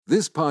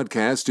This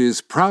podcast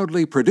is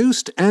proudly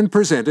produced and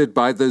presented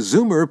by the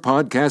Zoomer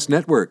Podcast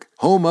Network,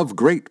 home of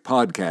great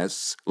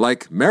podcasts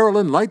like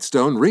Marilyn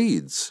Lightstone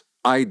Reads,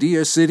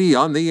 Idea City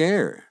on the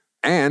Air,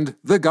 and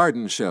The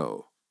Garden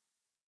Show.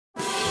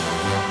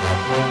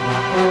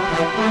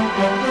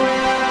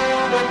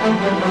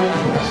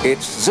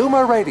 It's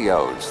Zoomer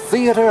Radio's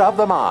Theater of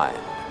the Mind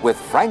with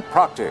Frank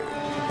Proctor.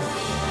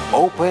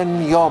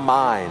 Open your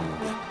mind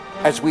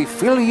as we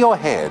fill your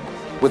head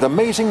with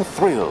amazing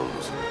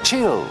thrills,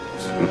 chills,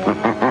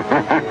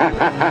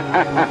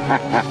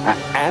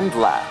 and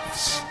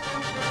laughs.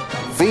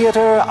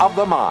 Theater of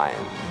the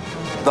Mind.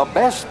 The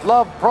best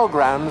love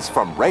programs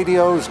from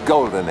radio's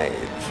golden age.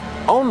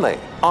 Only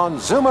on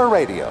Zoomer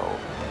Radio.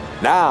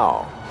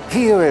 Now,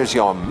 here is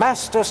your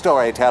master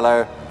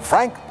storyteller,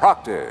 Frank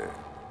Proctor.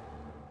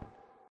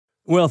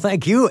 Well,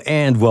 thank you,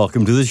 and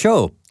welcome to the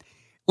show.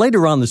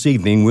 Later on this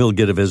evening, we'll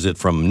get a visit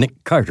from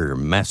Nick Carter,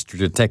 master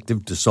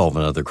detective to solve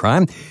another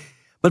crime.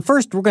 But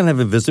first, we're going to have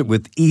a visit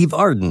with Eve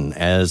Arden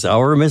as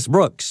our Miss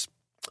Brooks.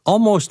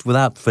 Almost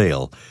without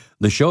fail,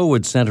 the show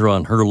would center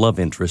on her love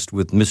interest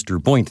with Mr.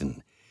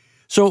 Boynton.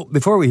 So,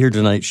 before we hear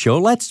tonight's show,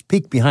 let's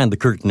peek behind the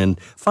curtain and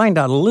find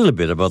out a little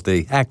bit about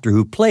the actor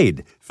who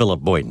played Philip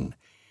Boynton.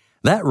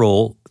 That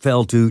role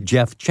fell to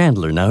Jeff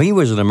Chandler. Now, he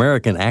was an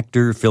American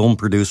actor, film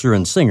producer,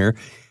 and singer,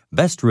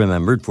 best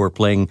remembered for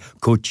playing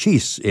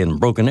Cochise in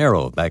Broken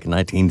Arrow back in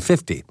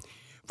 1950,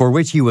 for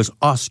which he was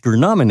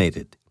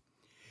Oscar-nominated.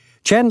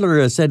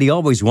 Chandler said he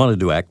always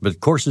wanted to act, but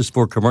courses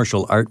for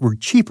commercial art were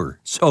cheaper,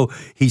 so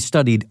he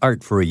studied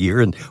art for a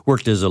year and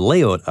worked as a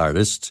layout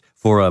artist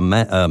for a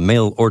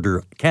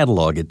mail-order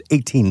catalog at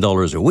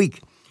 $18 a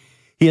week.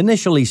 He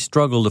initially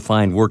struggled to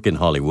find work in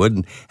Hollywood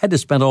and had to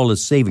spend all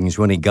his savings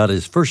when he got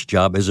his first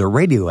job as a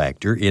radio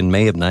actor in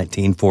May of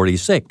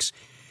 1946.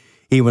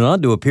 He went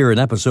on to appear in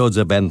episodes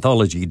of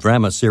anthology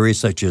drama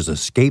series such as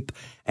Escape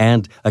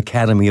and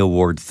Academy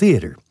Award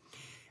Theater.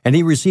 And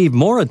he received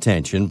more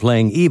attention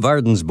playing Eve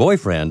Arden's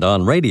boyfriend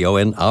on radio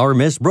in Our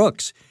Miss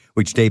Brooks,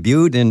 which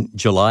debuted in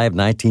July of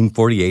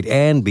 1948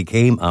 and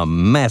became a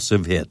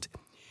massive hit.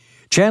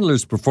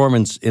 Chandler's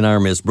performance in Our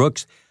Miss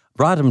Brooks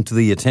brought him to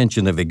the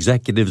attention of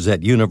executives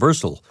at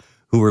Universal,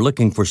 who were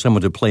looking for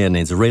someone to play an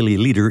Israeli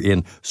leader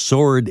in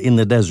Sword in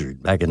the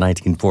Desert back in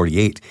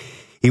 1948.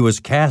 He was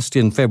cast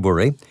in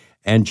February,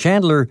 and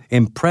Chandler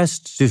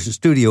impressed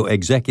studio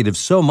executives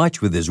so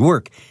much with his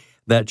work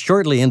that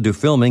shortly into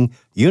filming,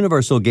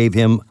 Universal gave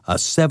him a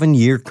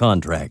 7-year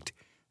contract.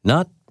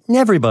 Not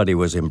everybody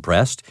was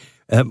impressed.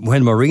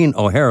 When Maureen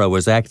O'Hara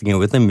was acting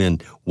with him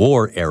in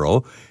War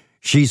Arrow,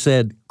 she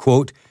said,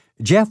 quote,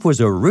 "Jeff was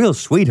a real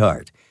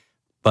sweetheart,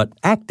 but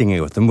acting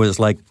with him was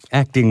like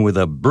acting with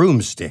a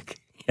broomstick."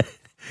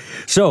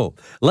 So,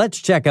 let's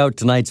check out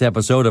tonight's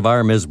episode of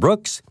Our Miss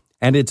Brooks,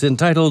 and it's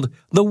entitled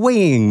The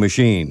Weighing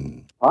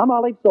Machine.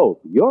 Palmolive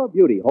Soap, your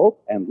beauty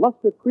hope, and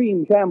Luster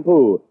Cream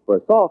Shampoo for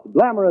soft,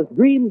 glamorous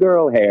dream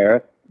girl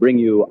hair bring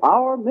you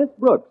Our Miss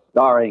Brooks,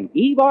 starring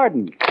Eve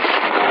Arden.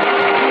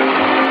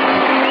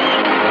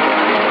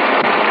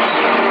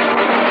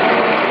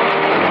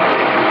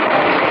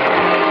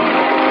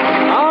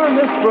 Our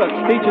Miss Brooks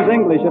teaches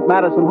English at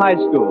Madison High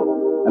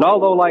School, and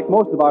although, like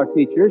most of our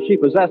teachers, she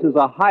possesses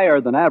a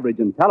higher-than-average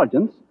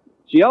intelligence,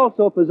 she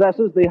also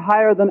possesses the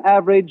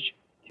higher-than-average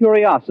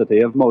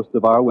curiosity of most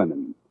of our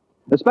women.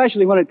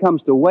 Especially when it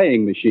comes to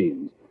weighing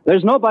machines.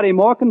 There's nobody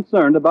more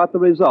concerned about the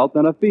result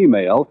than a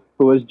female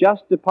who has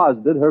just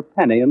deposited her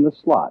penny in the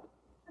slot.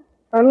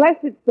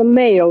 Unless it's the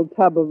male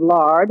tub of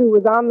lard who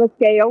was on the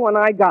scale when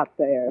I got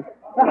there.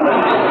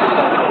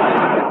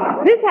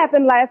 This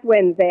happened last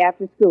Wednesday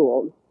after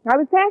school. I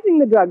was passing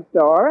the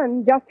drugstore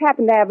and just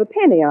happened to have a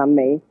penny on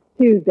me.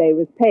 Tuesday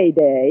was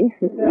payday.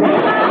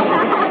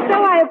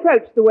 So I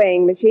approached the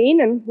weighing machine,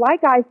 and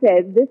like I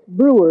said, this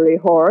brewery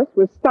horse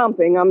was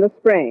stomping on the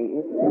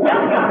springs.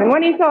 And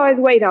when he saw his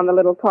weight on the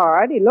little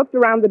card, he looked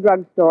around the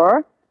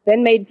drugstore,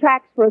 then made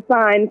tracks for a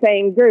sign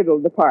saying girdle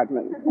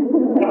department.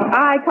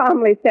 I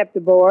calmly stepped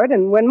aboard,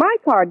 and when my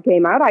card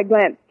came out, I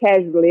glanced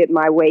casually at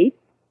my weight,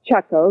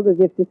 chuckled as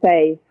if to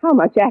say, how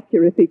much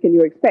accuracy can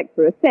you expect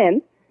for a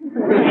cent? And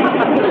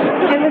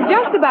was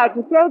just about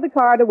to throw the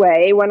card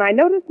away when I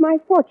noticed my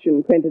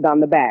fortune printed on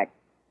the back.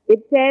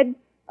 It said,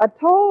 "A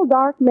tall,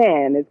 dark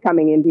man is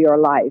coming into your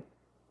life."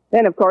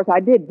 Then, of course,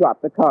 I did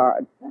drop the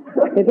card.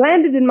 It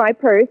landed in my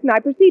purse, and I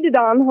proceeded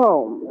on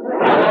home.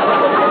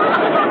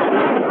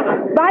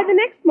 By the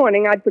next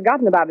morning, I'd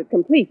forgotten about it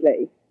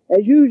completely.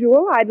 As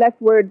usual, I'd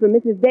left word for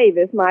Mrs.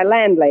 Davis, my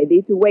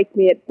landlady, to wake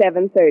me at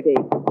 7:30.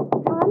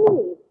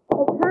 Connie.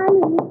 Oh,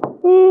 Connie.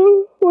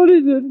 What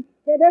is it?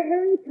 Better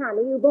hurry,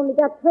 Connie. You've only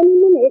got 20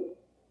 minutes.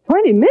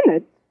 20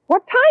 minutes?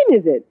 What time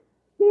is it?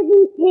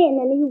 7:10,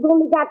 and you've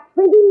only got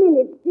 20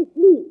 minutes to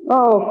sleep.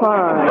 Oh,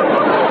 fine.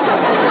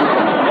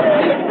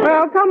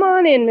 Well, come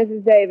on in,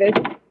 Mrs. Davis.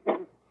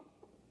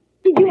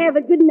 Did you have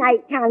a good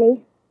night,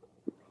 Connie?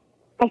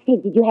 I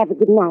said, did you have a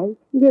good night?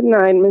 Good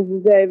night,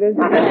 Mrs. Davis.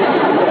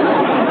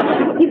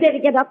 You better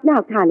get up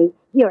now, Connie.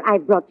 Here, I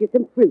brought you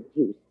some fruit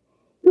juice.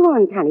 Go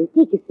on, Connie.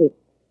 Take a sip.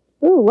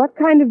 Oh, what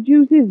kind of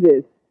juice is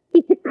this?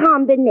 a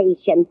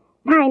combination.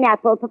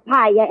 Pineapple,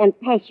 papaya, and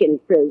passion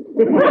fruit.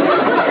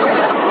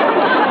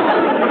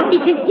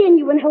 It's a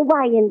genuine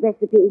Hawaiian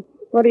recipe.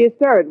 What do you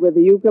stir it with,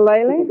 the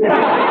ukulele?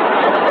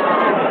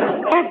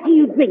 After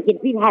you drink it,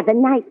 we'll have a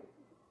nice...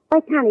 Why,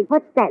 Connie,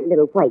 what's that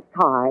little white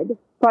card?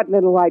 What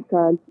little white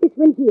card? This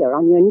one here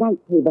on your night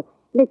table.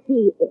 Let's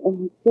see.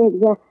 It says,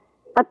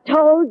 a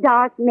tall,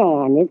 dark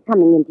man is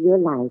coming into your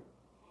life.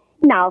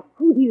 Now,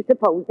 who do you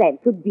suppose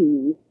that could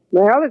be?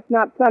 Well, it's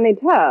not Sonny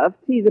Tufts.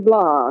 He's a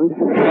blonde.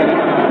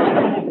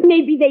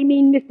 Maybe they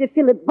mean Mr.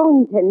 Philip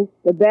Boynton.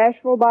 The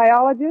bashful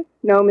biologist?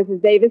 No,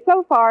 Mrs. Davis.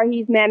 So far,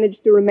 he's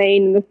managed to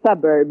remain in the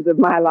suburbs of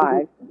my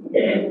life.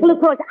 Well, of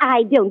course,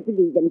 I don't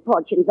believe in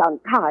fortunes on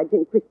cards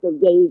and crystal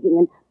gazing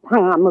and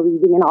palm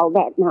reading and all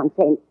that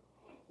nonsense.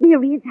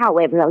 There is,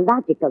 however, a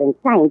logical and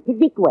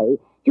scientific way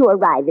to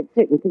arrive at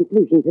certain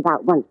conclusions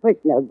about one's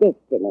personal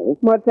destiny.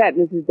 What's that,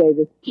 Mrs.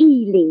 Davis?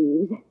 Tea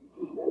leaves.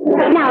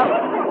 Now,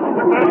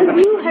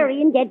 you hurry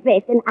and get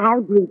dressed, and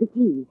I'll brew the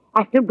tea.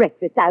 After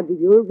breakfast, I'll do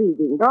you a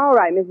reading. All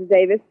right, Mrs.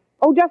 Davis.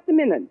 Oh, just a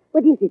minute.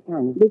 What is it,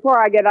 Connie? Before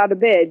I get out of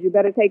bed, you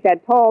better take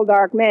that tall,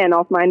 dark man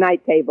off my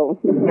night table.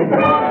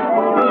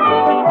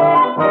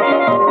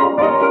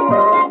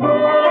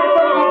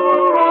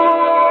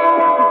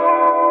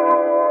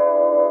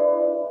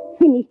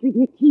 Finished with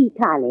your tea,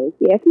 Connie?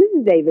 Yes,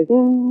 Mrs. Davis.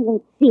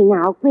 Let's see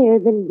now. Where are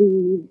the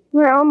leaves?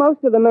 Well,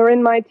 most of them are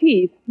in my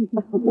teeth.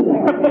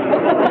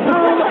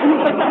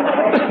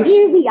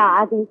 Here we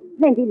are. There's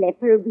plenty left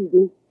for a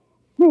reading.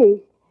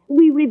 First,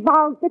 we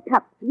revolve the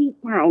cup 3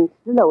 times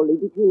slowly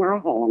between our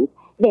hands,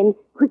 then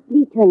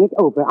quickly turn it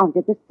over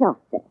onto the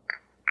saucer.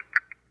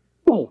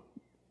 There.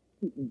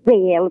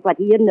 Well, what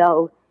do you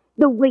know?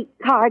 The weight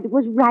card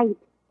was right.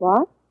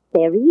 What?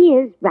 There he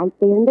is, right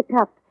there in the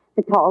cup.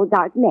 The tall,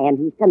 dark man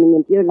who's coming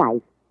into your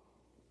life.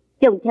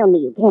 Don't tell me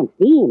you can't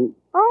see him.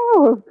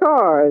 Oh, of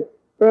course.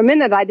 For a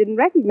minute, I didn't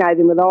recognize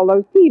him with all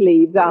those tea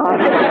leaves on.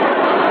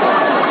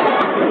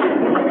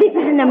 This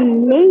is an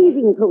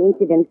amazing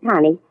coincidence,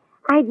 Connie.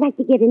 I'd like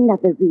to get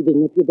another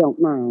reading if you don't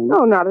mind.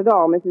 Oh, not at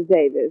all, Mrs.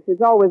 Davis.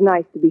 It's always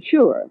nice to be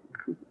sure.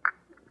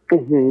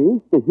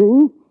 Well,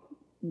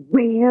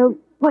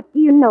 what do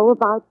you know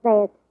about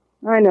that?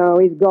 I know,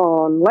 he's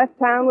gone. Left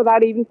town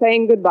without even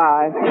saying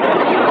goodbye.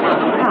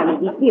 Connie,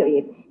 be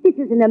serious. This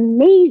is an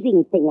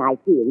amazing thing I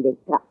see in this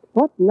cup.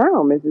 What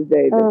now, Mrs.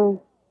 Davis?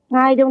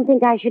 I don't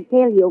think I should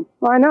tell you.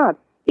 Why not?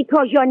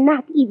 Because you're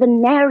not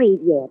even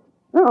married yet.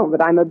 Oh,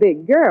 but I'm a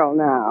big girl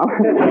now.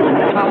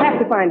 I'll have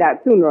to find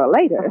out sooner or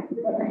later.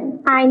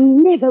 I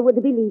never would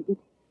have believed it.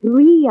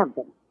 3 of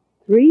them.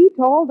 3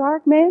 tall,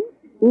 dark men?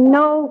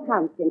 No,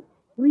 Constance.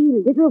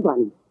 3 little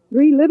ones.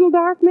 3 little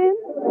dark men?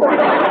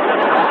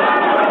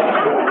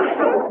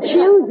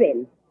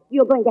 Children.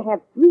 You're going to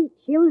have 3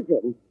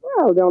 children.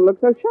 Well, don't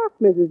look so shocked,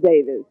 Mrs.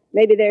 Davis.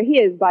 Maybe they're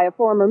his by a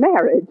former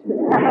marriage.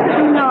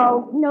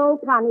 No,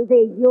 Connie,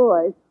 they're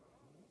yours.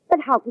 But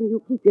how can you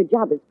keep your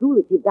job at school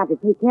if you've got to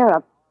take care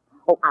of...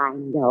 Oh, I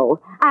know.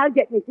 I'll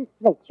get Mrs.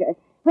 Fletcher.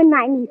 When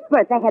my niece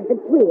Bertha had the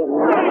twins,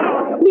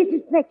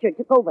 Mrs. Fletcher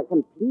took over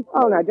completely.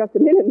 Oh, now, just a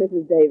minute,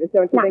 Mrs. Davis.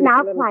 Don't you think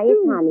Now, it's a little quiet,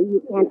 soon? Connie.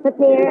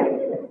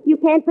 You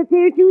can't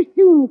prepare too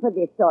soon for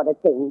this sort of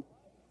thing.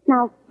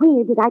 Now,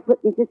 where did I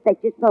put Mrs.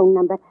 Fletcher's phone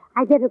number?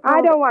 I better call...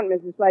 I don't want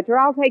Mrs. Fletcher.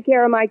 I'll take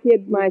care of my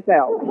kids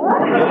myself.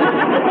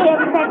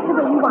 Yes, that's the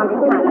way you want it,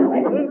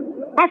 Connie.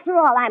 After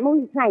all, I'm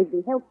only trying to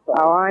be helpful.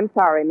 Oh, I'm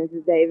sorry,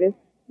 Mrs. Davis.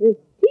 This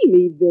tea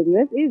leaf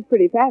business is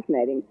pretty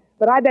fascinating.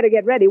 But I better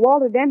get ready.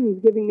 Walter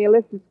Denton's giving me a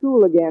lift to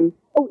school again.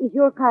 Oh, is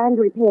your car in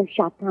the repair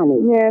shop, Connie?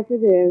 Yes,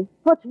 it is.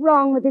 What's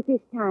wrong with it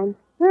this time?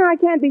 Well, I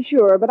can't be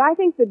sure, but I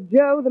think that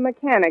Joe, the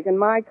mechanic, and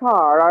my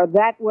car are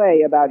that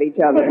way about each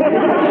other.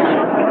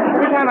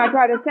 Every time I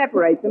try to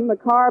separate them, the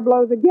car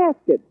blows a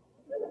gasket.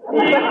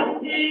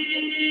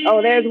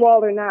 Oh, there's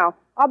Walter now.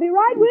 I'll be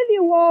right with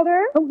you,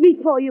 Walter. Oh,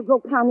 before you go,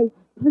 Connie,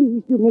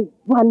 please do me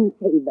one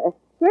favor.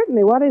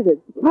 Certainly. What is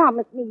it?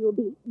 Promise me you'll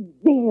be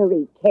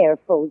very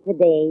careful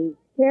today.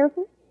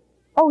 Careful?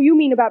 Oh, you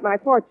mean about my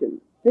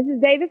fortune. Mrs.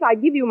 Davis, I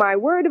give you my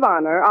word of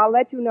honor. I'll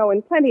let you know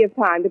in plenty of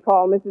time to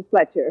call Mrs.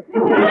 Fletcher.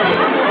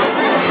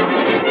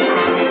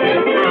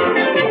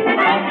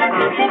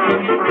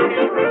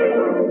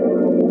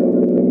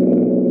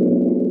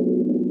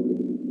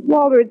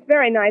 Walter, it's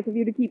very nice of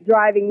you to keep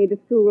driving me to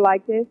school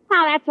like this.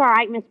 Oh, that's all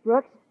right, Miss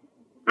Brooks.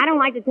 I don't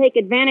like to take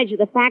advantage of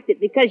the fact that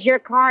because your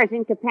car is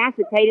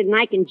incapacitated and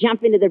I can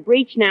jump into the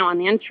breach now and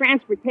then,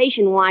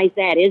 transportation-wise,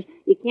 that is,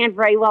 you can't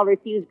very well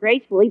refuse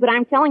gracefully, but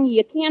I'm telling you,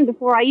 you can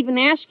before I even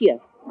ask you.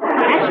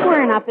 That's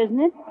square enough,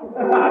 isn't it?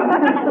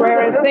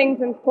 Square as things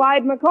since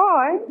Clyde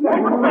McCoy.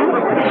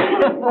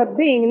 But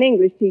being an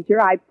English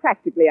teacher, I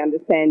practically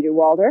understand you,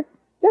 Walter.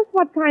 Just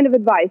what kind of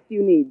advice do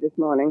you need this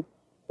morning?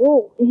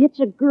 Oh,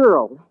 it's a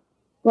girl.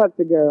 What's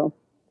a girl?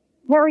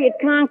 Harriet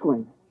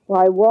Conklin.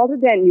 Why, Walter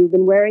Denton, you've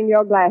been wearing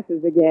your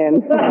glasses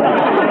again.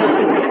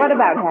 What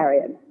about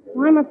Harriet?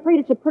 Well, I'm afraid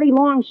it's a pretty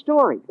long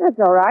story. That's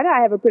all right.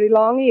 I have a pretty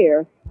long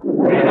ear.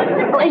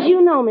 Well, as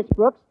you know, Miss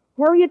Brooks,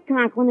 Harriet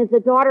Conklin is the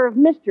daughter of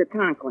Mr.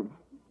 Conklin.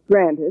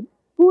 Granted.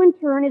 who in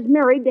turn is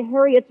married to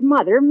Harriet's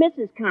mother,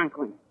 Mrs.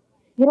 Conklin.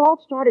 It all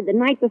started the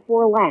night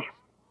before last.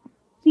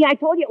 See, I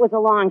told you it was a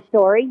long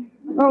story.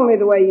 Only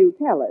the way you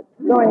tell it.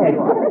 Go ahead.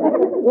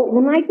 Well,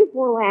 the night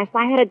before last,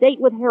 I had a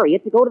date with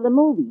Harriet to go to the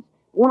movies.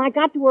 When I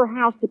got to her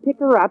house to pick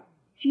her up,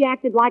 she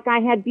acted like I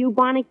had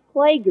bubonic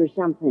plague or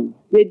something.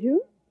 Did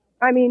you?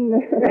 I mean,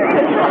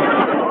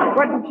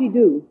 what did she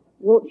do?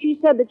 Well, she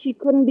said that she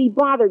couldn't be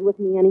bothered with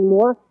me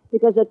anymore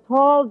because a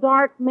tall,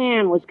 dark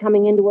man was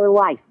coming into her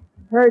life.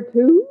 Her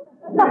too?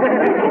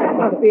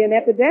 Must be an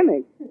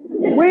epidemic.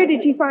 Where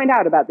did she find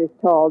out about this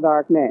tall,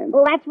 dark man?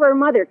 Well, that's where her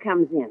mother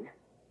comes in.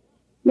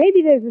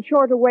 Maybe there's a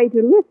shorter way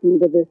to listen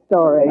to this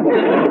story.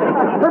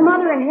 Her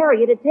mother and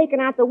Harriet had taken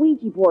out the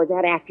Ouija board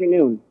that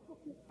afternoon.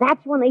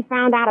 That's when they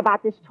found out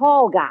about this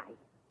tall guy.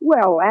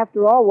 Well,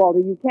 after all, Walter,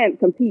 you can't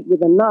compete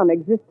with a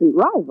non-existent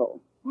rival.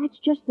 That's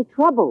just the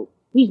trouble.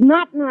 He's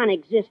not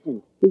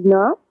non-existent. He's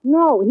not?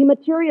 No, he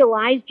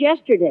materialized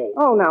yesterday.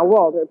 Oh, now,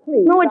 Walter,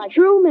 please. No, it's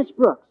true, Miss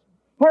Brooks.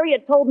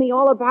 Harriet told me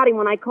all about him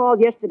when I called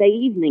yesterday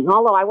evening,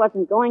 although I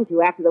wasn't going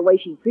to after the way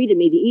she treated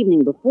me the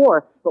evening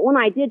before. But when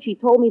I did, she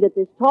told me that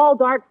this tall,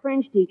 dark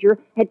French teacher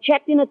had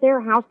checked in at their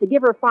house to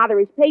give her father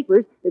his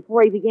papers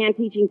before he began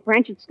teaching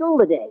French at school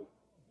today.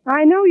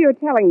 I know you're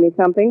telling me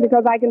something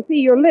because I can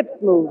see your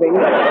lips moving.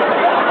 What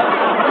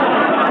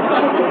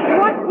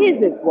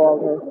is it,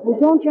 Walter? Well,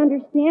 don't you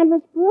understand,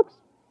 Miss Brooks?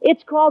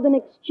 It's called an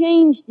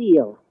exchange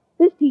deal.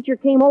 This teacher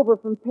came over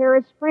from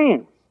Paris,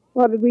 France.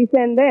 What did we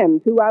send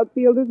them? 2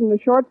 outfielders and a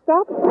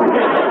shortstop?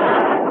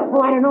 Oh,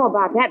 I don't know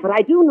about that, but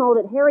I do know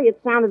that Harriet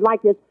sounded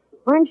like this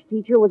French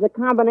teacher was a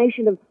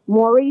combination of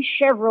Maurice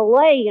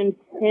Chevrolet and...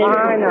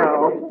 I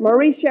know.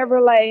 Maurice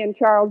Chevrolet and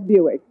Charles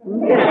Buick. I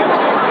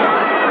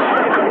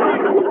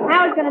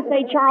was going to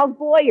say Charles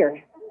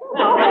Boyer.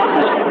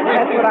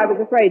 That's what I was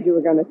afraid you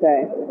were going to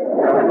say.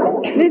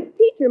 This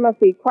teacher must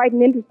be quite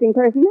an interesting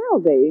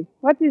personality.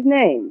 What's his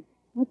name?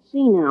 Let's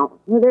see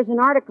now. Well, there's an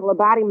article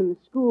about him in the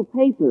school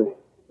paper.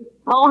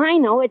 Oh, I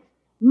know. It's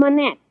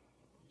Manette.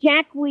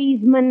 Jacques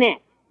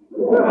Manette.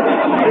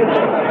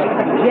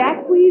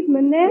 Jacques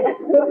Manette?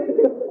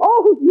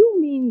 Oh, you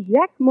mean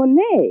Jacques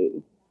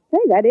Monet.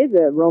 Say, that is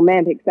a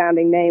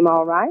romantic-sounding name,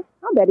 all right.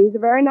 I'll bet he's a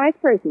very nice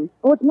person.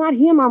 Oh, it's not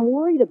him I'm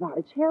worried about.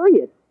 It's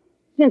Harriet.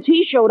 Since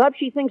he showed up,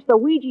 she thinks the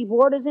Ouija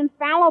board is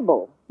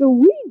infallible. The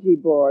Ouija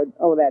board?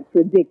 Oh, that's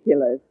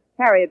ridiculous.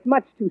 Harriet's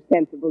much too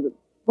sensible to...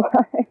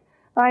 Why,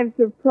 I'm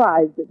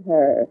surprised at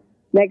her.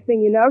 Next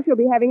thing you know, she'll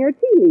be having her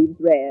tea leaves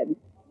read.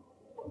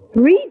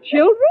 3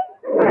 children?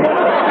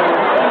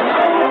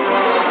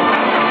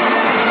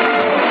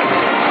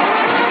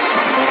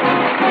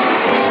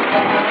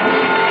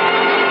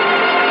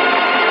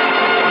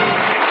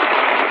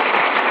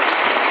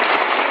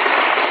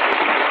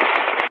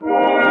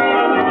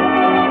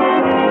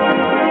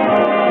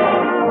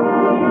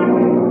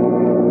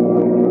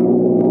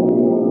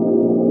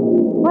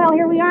 Well,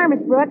 here we are,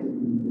 Miss Brooks.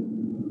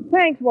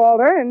 Thanks,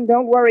 Walter, and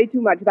don't worry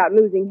too much about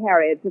losing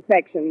Harriet's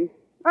affections.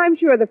 I'm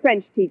sure the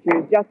French teacher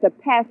is just a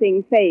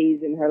passing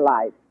phase in her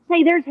life.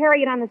 Say, there's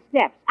Harriet on the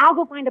steps. I'll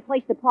go find a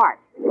place to park.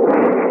 See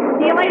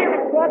you later,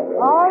 Miss Brooks.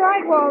 All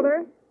right,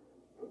 Walter.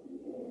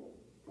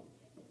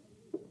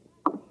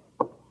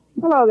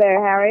 Hello there,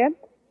 Harriet.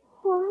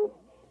 What?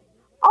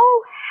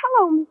 Oh,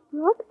 hello, Miss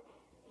Brooks.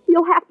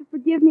 You'll have to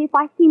forgive me if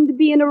I seem to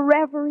be in a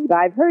reverie.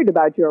 I've heard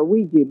about your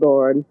Ouija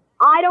board.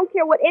 I don't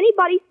care what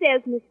anybody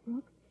says, Miss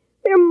Brooks.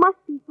 There must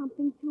be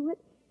something to it.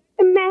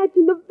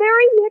 Imagine the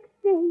very next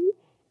day,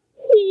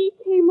 he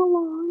came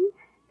along.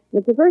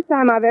 It's the first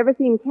time I've ever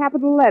seen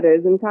capital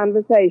letters in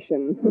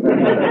conversation.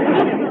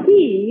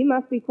 He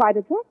must be quite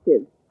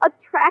attractive.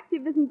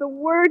 Attractive isn't the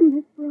word,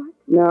 Miss Brooks.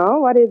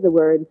 No? What is the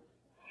word?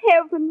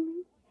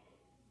 Heavenly.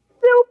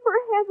 Super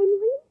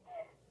heavenly.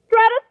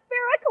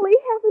 Stratospherically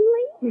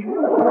heavenly.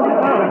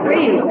 Oh,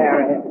 please,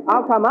 Harriet.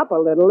 I'll come up a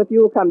little if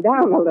you'll come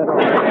down a little.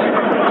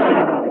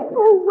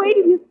 Oh, wait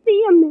till you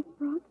see him, Miss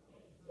Brooks.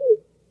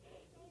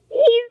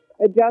 He's...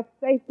 Adjust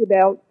safety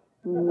belts.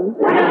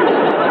 Mm-hmm.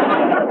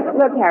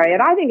 Look,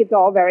 Harriet, I think it's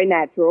all very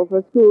natural for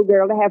a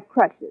schoolgirl to have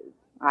crushes.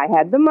 I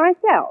had them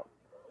myself.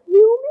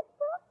 You, Miss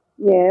Brooks?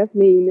 Yes,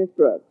 me, Miss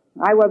Brooks.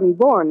 I wasn't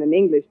born an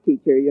English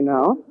teacher, you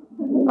know.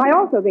 I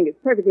also think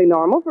it's perfectly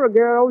normal for a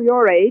girl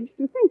your age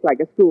to think like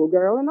a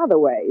schoolgirl in other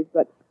ways.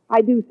 But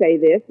I do say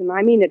this, and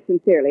I mean it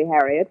sincerely,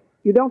 Harriet.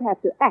 You don't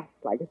have to act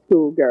like a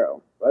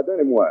schoolgirl.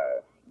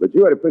 Pardonnez-moi, but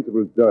you are the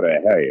principal's daughter,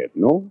 Harriet,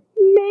 no?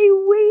 May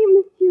we,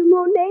 Monsieur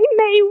Monet,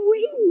 may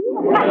we?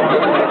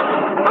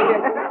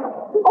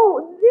 Oh,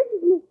 this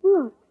is Miss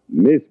Brooks.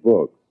 Miss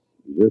Brooks,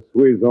 je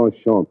suis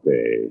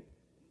enchanté.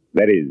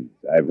 That is,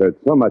 I've heard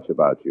so much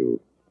about you.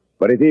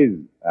 But it is,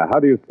 how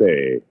do you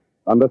say,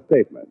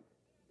 understatement.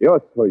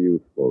 You're so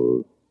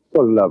youthful,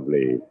 so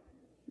lovely.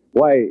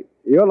 Why,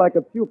 you're like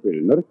a pupil,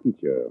 not a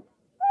teacher.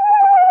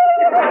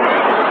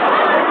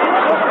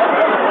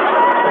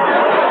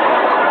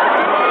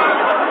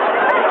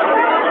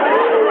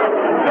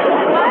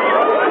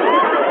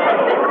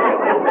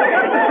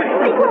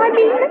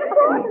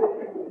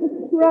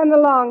 Run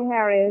along,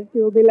 Harriet.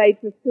 You'll be late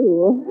for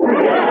school.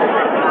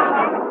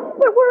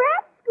 But we're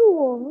at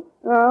school.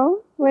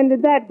 Oh? When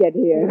did that get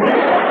here?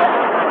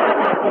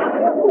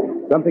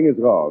 Something is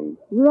wrong.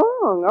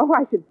 Wrong? Oh,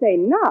 I should say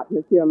not,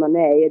 Monsieur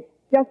Monet. It's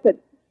just that,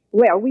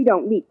 well, we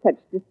don't meet such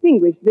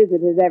distinguished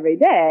visitors every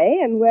day,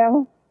 and,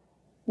 well,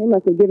 they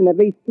must have given at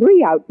least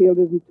 3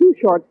 outfielders and 2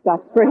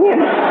 shortstops for him.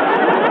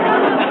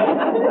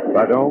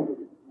 Pardon?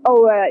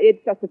 Oh,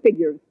 it's just a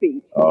figure of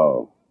speech.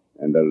 Oh,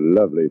 and a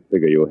lovely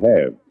figure you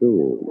have,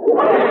 too.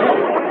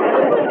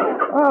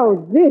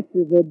 Oh, this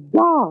is a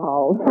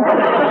doll.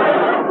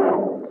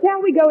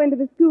 Shall we go into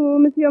the school,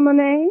 Monsieur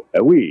Monet?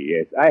 Oui,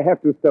 yes. I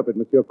have to stop at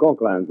Monsieur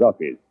Conklin's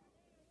office.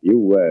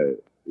 You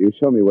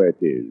show me where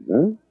it is,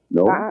 huh?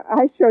 No?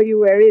 I show you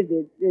where is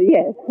it.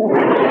 Yes.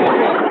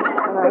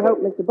 And I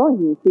hope Mr.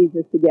 Boynton sees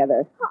us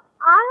together.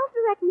 I'll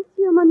direct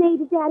Monsieur Monet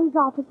to Daddy's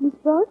office, Miss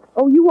Brooks.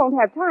 Oh, you won't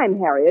have time,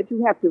 Harriet.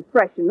 You have to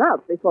freshen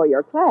up before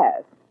your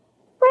class.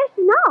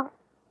 Freshen up?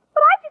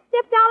 But I just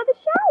stepped out of the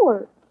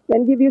shower.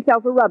 Then give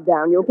yourself a rub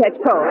down. You'll catch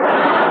cold.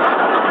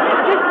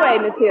 This way,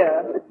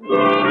 monsieur.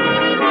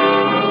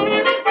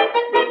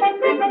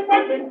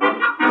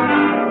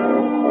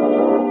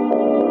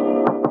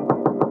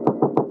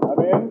 Come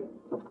in.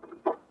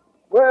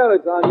 Well,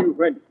 it's our new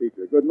French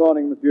teacher. Good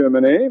morning, Monsieur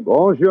Monet.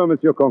 Bonjour,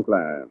 Monsieur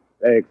Conklin.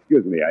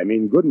 Excuse me, I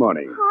mean good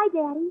morning. Hi,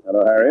 Daddy.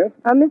 Hello, Harriet.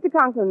 Mr.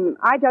 Conklin,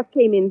 I just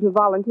came in to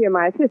volunteer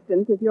my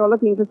assistance if you're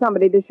looking for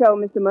somebody to show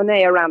Mr.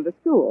 Monet around the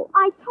school.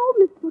 I told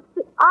Miss Brooks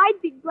that I'd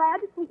be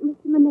glad to take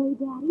Mr. Monet,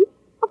 Daddy.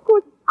 Of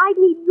course, I'd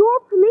need your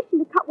permission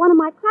to cut one of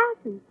my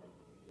classes.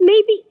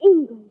 Maybe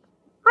English.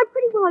 I'm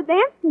pretty well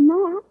advanced in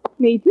that.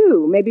 Me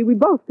too. Maybe we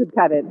both could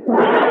cut it.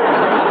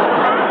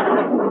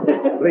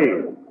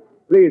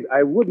 Please,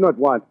 I would not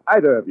want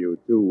either of you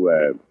to,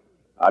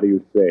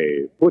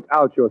 put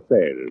out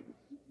yourselves.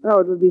 Oh,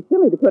 it would be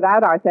silly to put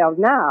out ourselves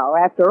now.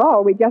 After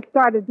all, we just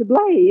started to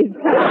blaze.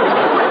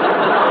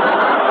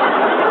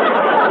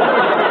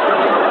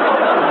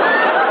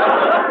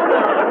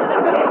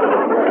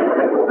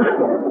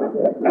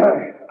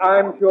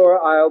 I'm sure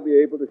I'll be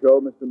able to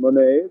show Mr.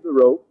 Monet the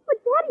rope. But,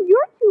 Daddy,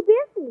 you're too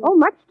busy. Oh,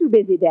 much too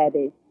busy,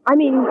 Daddy. I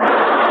mean, Mr.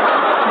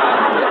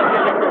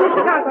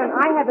 Conklin,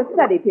 I have a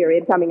study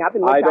period coming up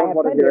in which I don't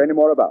want to hear any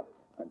more about it.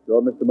 I'm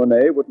sure Mr.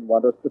 Monet wouldn't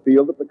want us to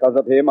feel that because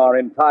of him our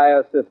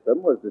entire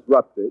system was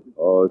disrupted.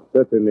 Oh,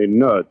 certainly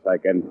not. I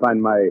can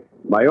find my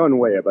own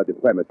way about the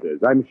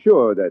premises. I'm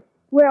sure that...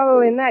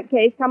 Well, in that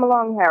case, come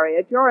along,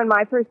 Harriet. You're in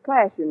my first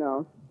class, you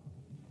know.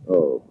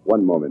 Oh,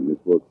 one moment, Miss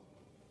Brooks.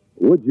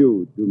 Would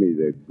you do me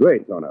the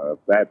great honor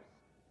of perhaps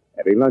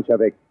having lunch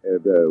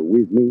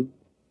with me?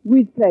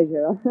 With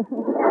pleasure.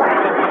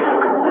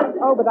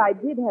 Oh, but I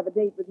did have a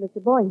date with Mr.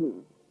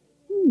 Boynton.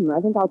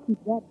 I think I'll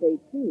keep that date,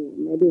 too.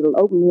 Maybe it'll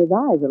open his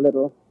eyes a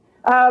little.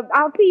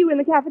 I'll see you in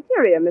the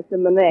cafeteria, Mr.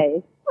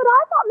 Monet. But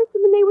I thought Mr.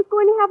 Monet was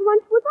going to have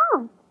lunch with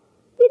us.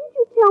 Didn't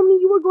you tell me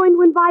you were going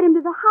to invite him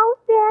to the house,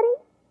 Daddy?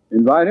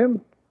 Invite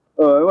him?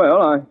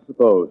 Well, I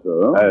suppose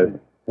so.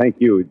 Thank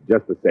you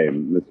just the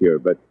same, monsieur,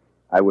 but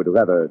I would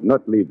rather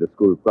not leave the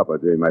school proper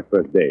during my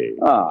first day.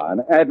 Ah,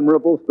 an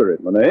admirable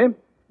spirit, Monet.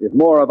 If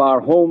more of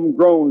our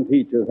homegrown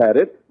teachers had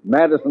it,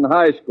 Madison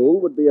High School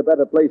would be a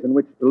better place in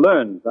which to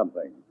learn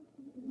something.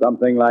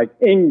 Something like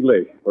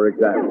English, for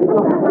example.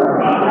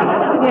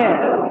 Yes.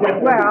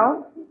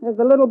 Well, as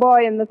the little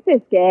boy in the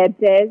Fisk ad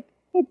says,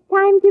 it's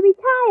time to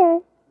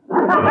retire.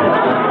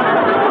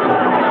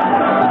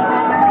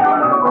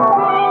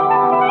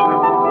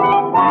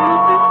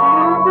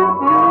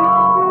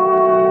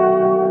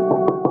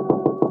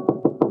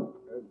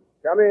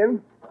 Come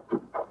in.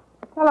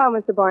 Hello,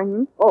 Mr.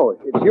 Boynton. Oh,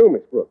 it's you,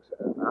 Miss Brooks.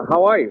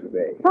 How are you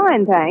today?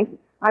 Fine, thanks.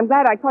 I'm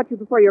glad I caught you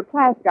before your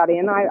class got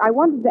in. I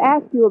wanted to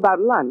ask you about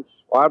lunch.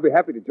 Oh, I'll be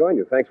happy to join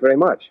you. Thanks very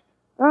much.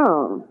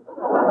 Oh.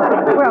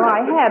 Well,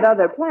 I had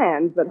other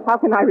plans, but how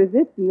can I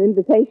resist an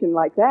invitation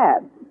like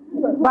that?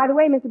 By the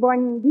way, Mr.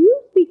 Boynton, do you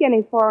speak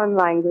any foreign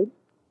language?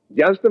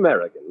 Just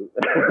American.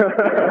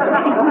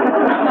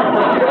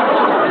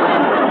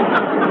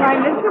 Why,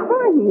 Mr.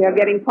 Boynton, you're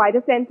getting quite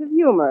a sense of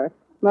humor.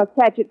 Must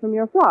catch it from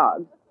your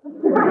frogs.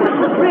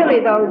 Really,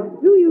 though,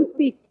 do you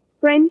speak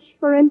French,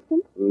 for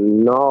instance?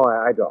 No,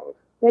 I don't.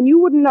 Then you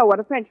wouldn't know what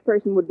a French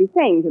person would be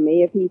saying to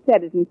me if he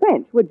said it in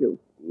French, would you?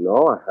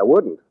 No, I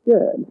wouldn't.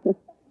 Good.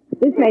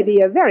 This may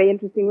be a very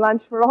interesting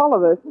lunch for all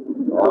of us.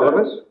 All of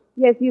us?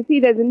 Yes, you see,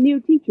 there's a new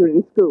teacher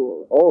in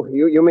school. Oh,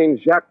 you mean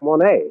Jacques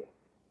Monet?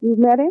 You've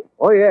met him?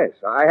 Oh, yes.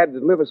 I had to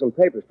deliver some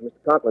papers to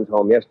Mr. Conklin's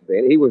home yesterday,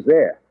 and he was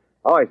there.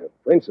 Oh, he's a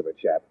prince of a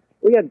chap.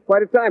 We had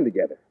quite a time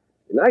together.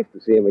 It'd be nice to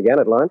see him again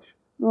at lunch.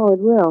 Oh, it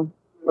will.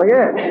 Oh,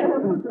 yes.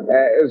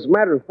 As a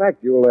matter of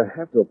fact, you'll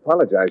have to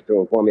apologize to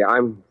him for me.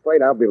 I'm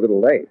afraid I'll be a little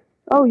late.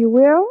 Oh, you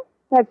will?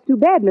 That's too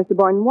bad, Mr.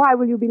 Boynton. Why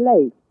will you be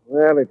late?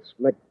 Well, it's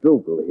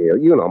McDougal here.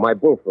 You know, my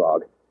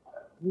bullfrog.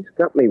 He's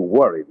got me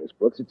worried, Miss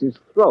Brooks. It's his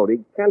throat.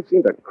 He can't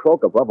seem to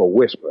croak above a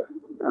whisper.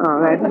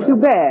 Oh, that's too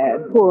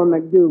bad. Poor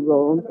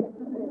McDougal.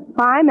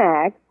 Hi,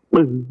 Mac.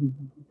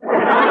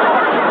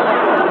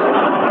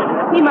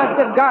 He must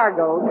have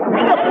gargled.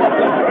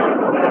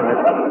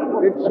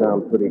 It did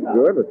sound pretty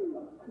good, but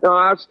No,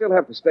 I'll still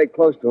have to stay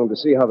close to him to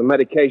see how the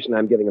medication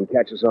I'm giving him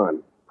catches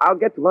on. I'll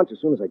get to lunch as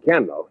soon as I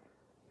can, though.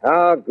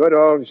 Ah, good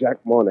old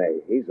Jacques Monet.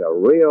 He's a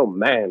real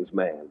man's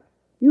man.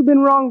 You've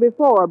been wrong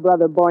before,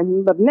 Brother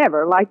Boynton, but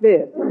never like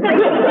this.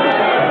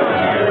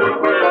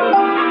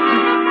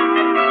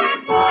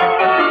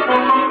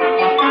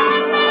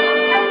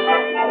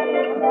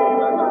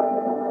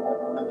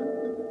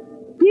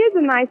 Here's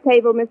a nice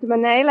table, Mr.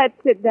 Monet. Let's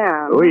sit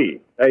down. Oui.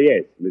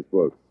 Yes, Miss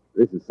Brooks.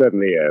 This is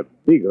certainly a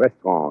big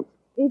restaurant.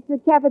 It's a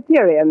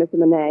cafeteria, Mr.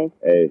 Monet.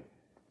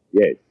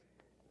 Yes.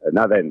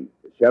 Now then,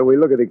 shall we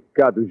look at the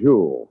carte du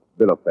jour,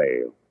 bill of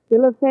fare?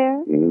 Bill of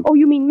fare? Mhm. Oh,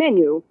 you mean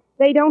menu.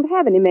 They don't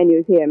have any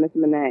menus here, Mr.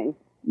 Monet.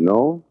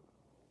 No?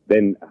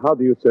 Then how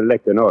do you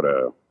select an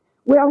order?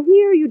 Well,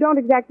 here you don't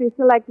exactly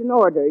select an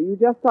order. You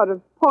just sort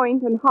of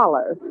point and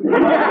holler.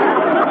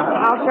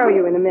 I'll show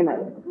you in a minute.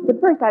 But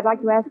first, I'd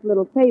like to ask a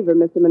little favor,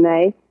 Mr.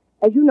 Monet.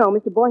 As you know,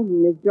 Mr.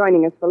 Boynton is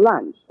joining us for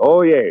lunch.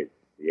 Oh, yes.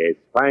 Yes,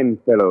 fine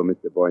fellow,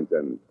 Mr.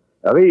 Boynton.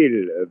 A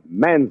real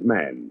man's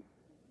man.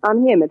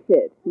 On him, it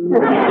fits.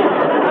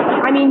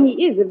 I mean,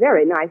 he is a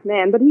very nice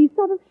man, but he's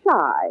sort of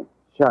shy.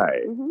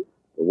 Shy? Mm-hmm.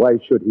 Why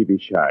should he be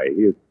shy?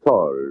 He is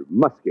tall,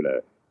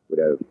 muscular, with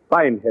a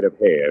fine head of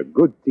hair,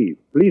 good teeth,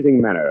 pleasing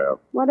manner.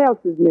 What else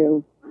is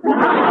new? What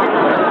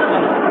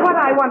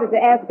I wanted to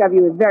ask of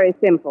you is very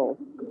simple.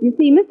 You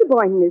see, Mr.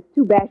 Boynton is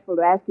too bashful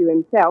to ask you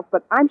himself,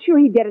 but I'm sure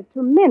he'd get a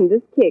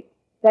tremendous kick.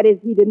 That is,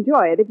 he'd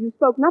enjoy it if you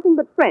spoke nothing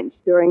but French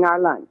during our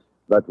lunch.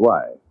 But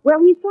why? Well,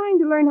 he's trying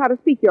to learn how to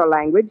speak your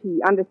language.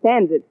 He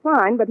understands it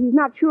fine, but he's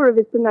not sure of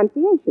his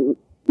pronunciation.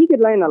 He could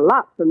learn a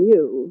lot from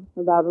you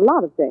about a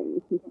lot of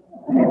things.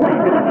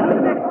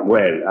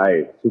 Well,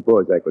 I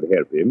suppose I could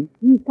help him.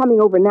 He's coming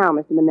over now,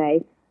 Mr.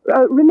 Monet.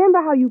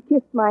 Remember how you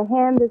kissed my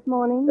hand this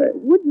morning?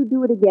 Would you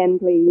do it again,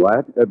 please?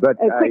 What?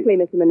 Quickly,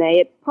 Mr. Monet.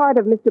 It's part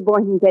of Mr.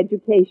 Boynton's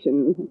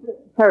education.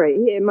 Hurry,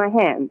 here, my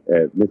hand.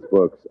 Miss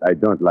Brooks, I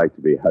don't like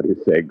to be, how do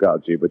you say,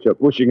 gouchy, but you're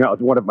pushing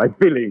out one of my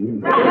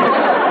fillings.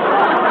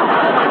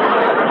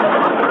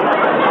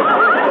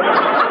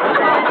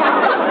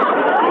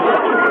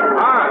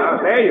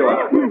 There you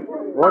are.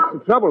 What's the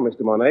trouble,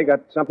 Mr. Monet?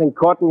 Got something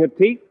caught in your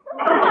teeth?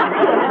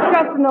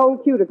 Just an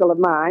old cuticle of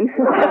mine.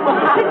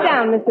 Sit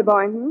down, Mr.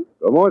 Boynton.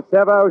 Comment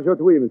ça va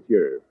aujourd'hui,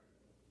 monsieur?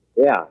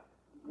 Yeah.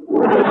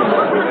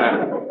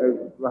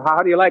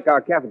 How do you like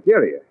our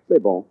cafeteria? C'est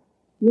bon.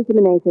 Mr.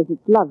 Monet says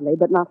it's lovely,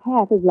 but not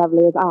half as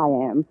lovely as I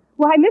am.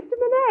 Why, Mr.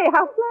 Monet,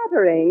 how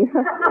flattering.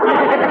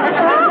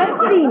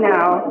 Let's see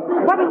now.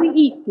 What do we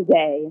eat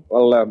today?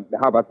 Well,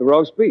 how about the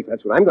roast beef?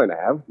 That's what I'm going to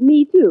have.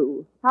 Me,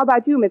 too. How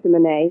about you, Mr.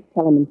 Monet?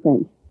 Tell him in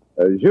French.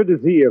 Je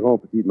désire un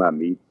petit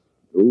marmite,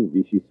 ou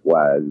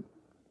vichyssoise,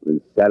 une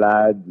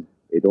salade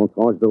et une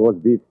tranche de roast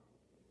beef,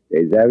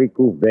 des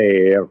haricots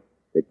verts,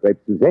 des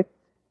crêpes Suzette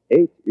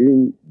et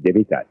une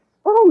demi-tasse.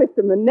 Oh,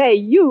 Mr. Monet,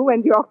 you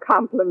and your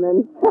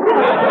compliments. Oh,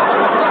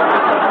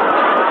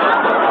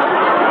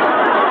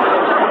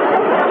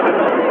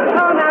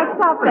 now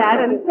stop that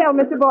and tell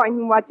Mr.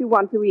 Boynton what you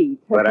want to eat.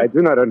 But I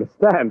do not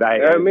understand.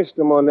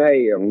 Mr.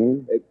 Monet,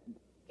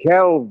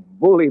 quel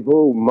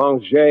voulez-vous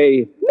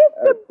manger?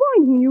 Mr.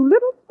 Boynton, you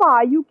little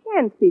spy, you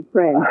can speak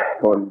French.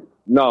 Oh,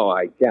 no,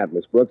 I can't,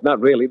 Miss Brooks. Not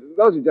really.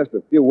 Those are just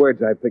a few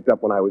words I picked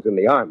up when I was in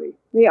the Army.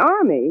 The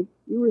Army?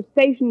 You were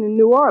stationed in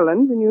New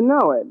Orleans, and you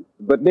know it.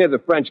 But near the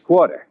French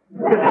Quarter.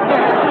 Well,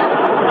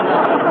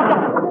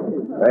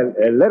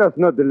 let us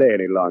not delay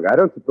any longer. I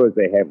don't suppose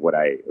they have what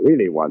I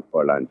really want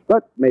for lunch.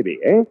 But maybe,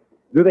 eh?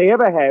 Do they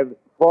ever have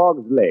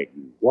frog's legs?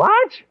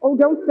 What? Oh,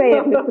 don't say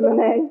it, Mr.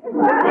 Monet.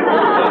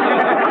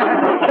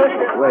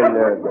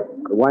 Well,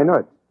 why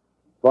not?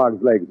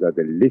 Frog's legs are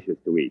delicious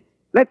to eat.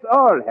 Let's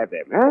all have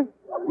them, huh?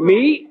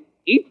 Me?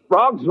 Eat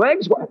frog's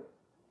legs? What?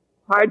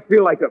 I'd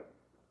feel like a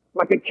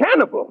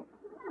cannibal.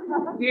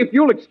 If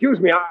you'll excuse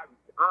me,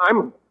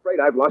 I'm afraid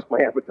I've lost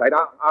my appetite.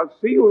 I'll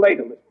see you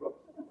later, Miss Brooks.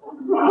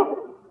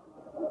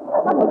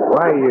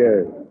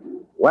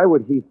 Why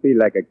would he feel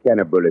like a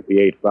cannibal if he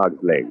ate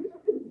frog's legs?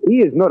 He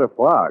is not a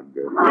frog.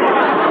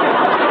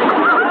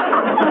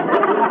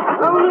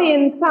 Only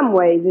in some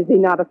ways is he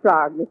not a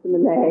frog, Mr.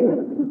 Monet.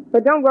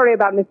 But don't worry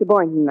about Mr.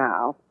 Boynton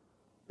now.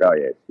 Oh,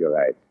 yes, you're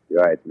right.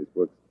 You're right, Miss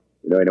Brooks.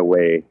 You know, in a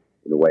way,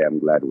 I'm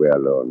glad we're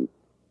alone.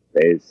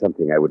 There is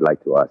something I would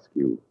like to ask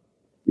you.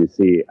 You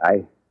see,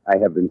 I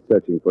have been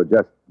searching for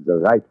just the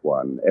right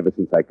one ever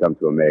since I come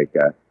to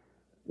America.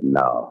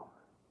 Now,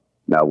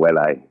 well,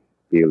 I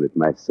feel that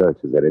my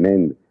search is at an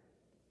end.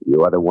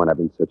 You are the one I've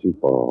been searching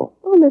for.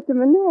 Oh, Mr.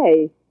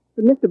 Monet.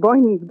 But Mr.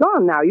 Boynton's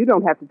gone now. You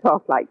don't have to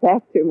talk like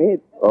that to me.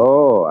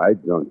 Oh, I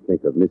don't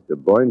think of Mr.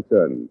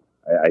 Boynton.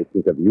 I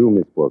think of you,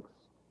 Miss Brooks.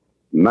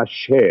 Ma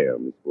chère,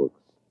 Miss Brooks.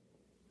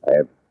 I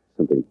have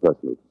something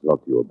personal to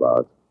talk to you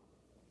about.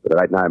 But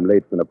right now I'm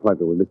late for an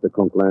appointment with Mr.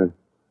 Conklin.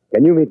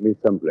 Can you meet me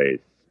someplace,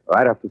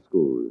 right after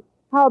school?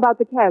 How about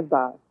the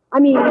Casbah? I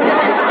mean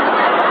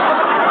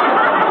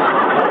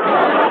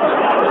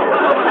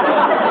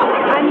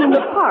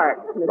the park.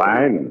 mark,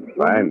 Mr.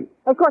 Fine.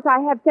 Of course, I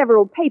have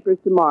several papers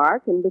to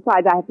mark, and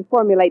besides, I have to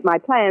formulate my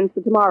plans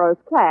for tomorrow's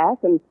class,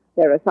 and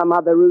there are some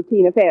other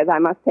routine affairs I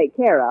must take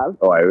care of.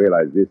 Oh, I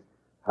realize this.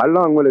 How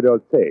long will it all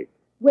take?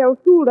 Well,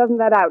 school doesn't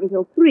let out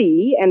until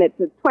 3, and it's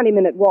a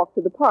 20-minute walk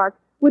to the park.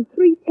 Would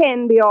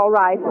 3:10 be all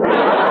right?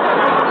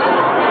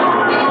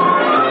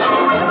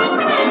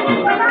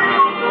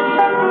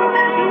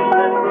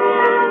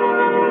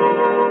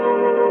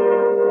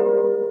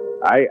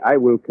 I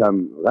will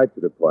come right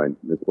to the point,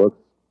 Miss Brooks.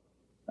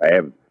 I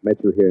have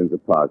met you here in the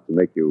park to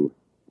make you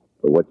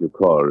what you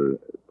call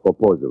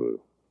proposal.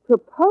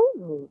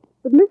 Proposal?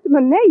 But, Mr.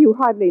 Monet, you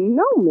hardly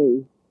know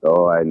me.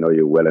 Oh, I know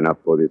you well enough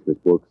for this, Miss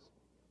Brooks.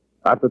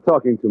 After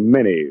talking to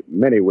many,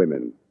 many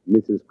women,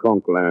 Mrs.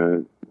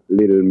 Conklin,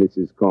 little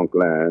Mrs.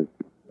 Conklin,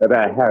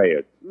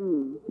 Harriet.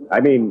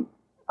 I mean,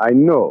 I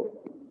know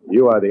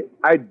you are the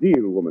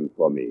ideal woman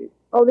for me.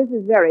 Oh, this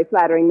is very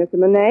flattering, Mr.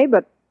 Monet,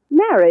 but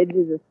marriage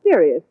is a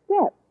serious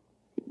step.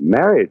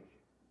 Marriage?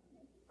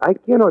 I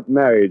cannot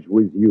marry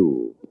with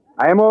you.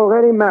 I am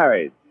already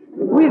married.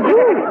 With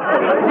who?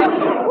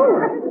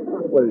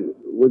 Well,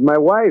 with my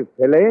wife,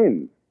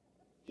 Helene.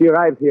 She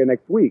arrives here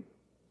next week.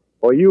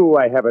 For you,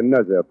 I have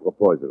another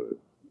proposal.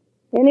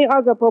 Any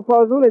other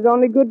proposal is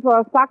only good for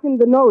a sock in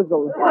the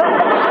nozzle.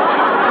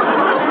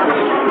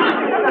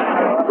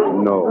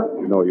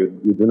 No, you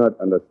do not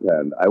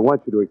understand. I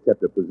want you to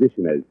accept a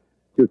position as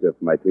tutor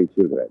for my 3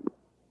 children.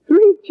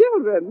 3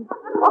 children?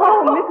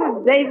 Oh,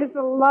 Mrs. Davis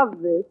will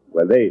love this.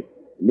 Well, they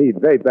need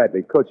very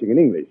badly coaching in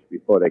English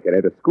before they can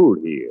enter school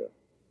here.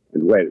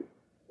 And, well,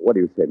 what do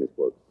you say, Miss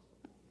Brooks?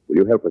 Will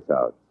you help us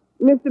out?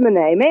 Mr.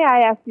 Monet, may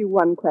I ask you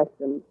one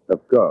question?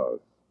 Of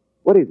course.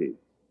 What is it?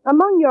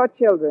 Among your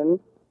children,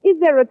 is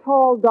there a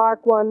tall,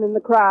 dark one in the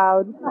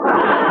crowd?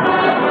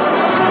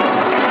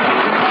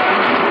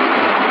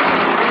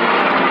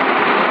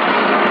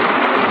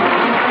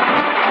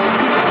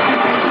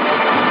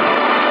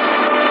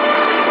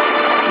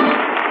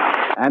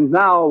 And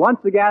now,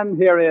 once again,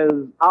 here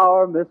is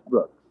our Miss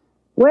Brooks.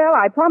 Well,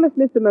 I promised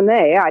Mr.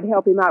 Monet I'd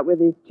help him out with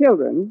his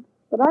children,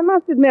 but I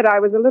must admit I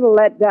was a little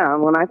let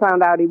down when I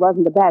found out he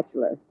wasn't a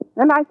bachelor.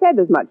 And I said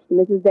as much to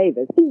Mrs.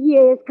 Davis.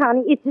 Yes,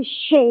 Connie, it's a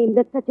shame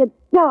that such a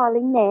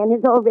darling man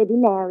is already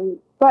married.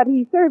 But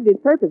he served his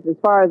purpose as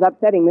far as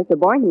upsetting Mr.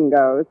 Boynton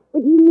goes.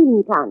 What do you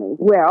mean, Connie?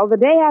 Well, the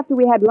day after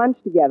we had lunch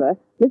together,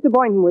 Mr.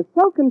 Boynton was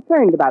so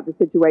concerned about the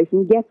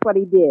situation, guess what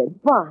he did?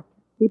 What?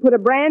 He put a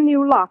brand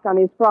new lock on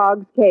his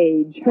frog's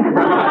cage.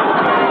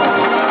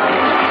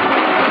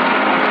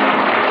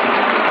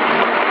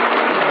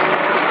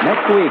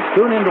 Next week,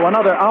 tune into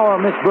another Our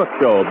Miss Brooks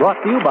show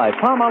brought to you by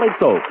Palmolive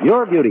Soap,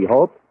 Your Beauty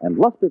Hope, and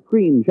Luster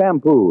Cream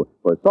Shampoo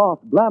for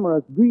soft,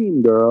 glamorous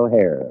dream girl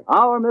hair.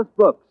 Our Miss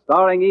Brooks,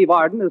 starring Eve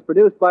Arden, is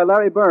produced by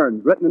Larry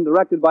Burns, written and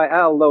directed by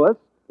Al Lewis,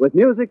 with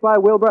music by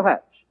Wilbur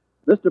Hatch.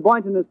 Mr.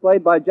 Boynton is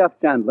played by Jeff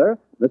Chandler,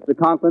 Mr.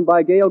 Conklin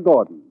by Gail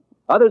Gordon.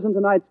 Others in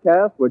tonight's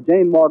cast were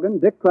Jane Morgan,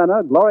 Dick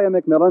Crenna, Gloria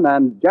McMillan,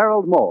 and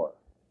Gerald Moore.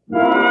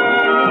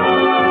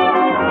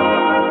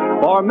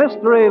 For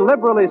mystery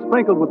liberally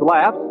sprinkled with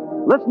laughs,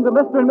 listen to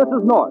Mr. and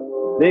Mrs. North,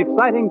 the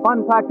exciting,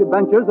 fun-packed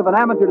adventures of an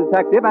amateur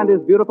detective and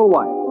his beautiful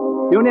wife.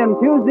 Tune in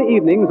Tuesday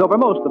evenings over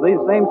most of these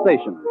same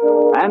stations.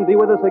 And be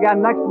with us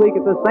again next week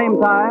at the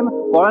same time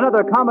for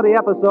another comedy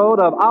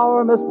episode of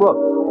Our Miss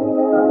Brooks.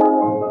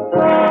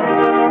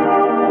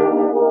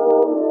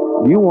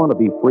 Do you want to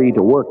be free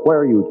to work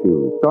where you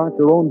choose, start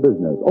your own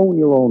business, own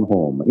your own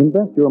home,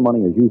 invest your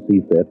money as you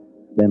see fit?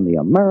 Then the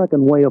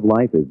American way of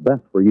life is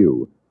best for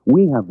you.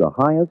 We have the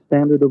highest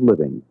standard of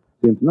living.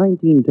 Since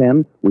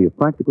 1910, we have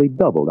practically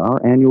doubled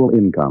our annual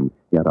income,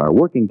 yet our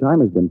working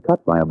time has been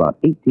cut by about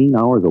 18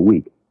 hours a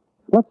week.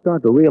 Let's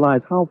start to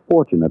realize how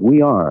fortunate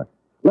we are.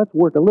 Let's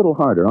work a little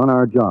harder on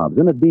our jobs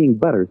and at being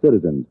better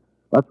citizens.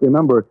 Let's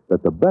remember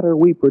that the better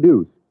we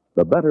produce,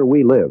 the better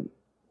we live.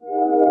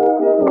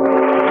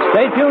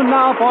 Stay tuned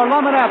now for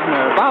Lum and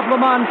Abner. Bob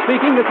Lamont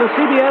speaking. This is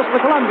CBS, the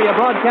Columbia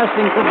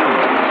Broadcasting System.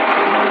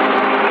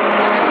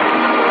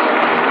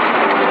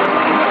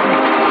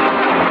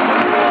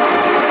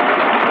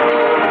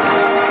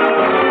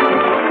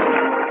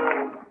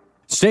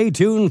 Stay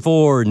tuned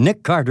for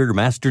Nick Carter,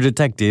 Master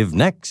Detective,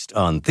 next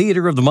on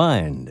Theater of the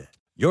Mind.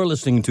 You're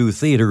listening to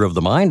Theater of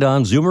the Mind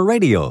on Zoomer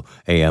Radio,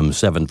 AM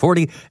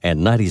 740 and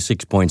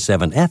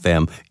 96.7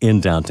 FM in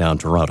downtown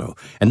Toronto.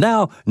 And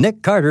now,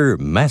 Nick Carter,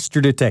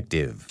 Master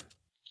Detective.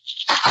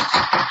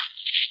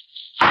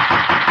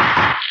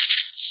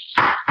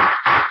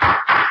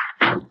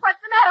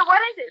 What's the matter?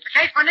 What is it? It's a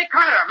case for Nick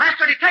Carter,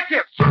 Master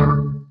Detective.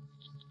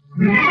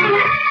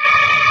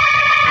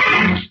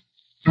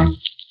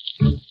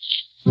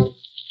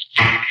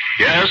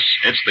 Yes,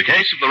 it's the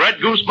case of the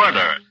Red Goose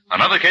murder.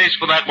 Another case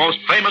for that most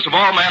famous of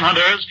all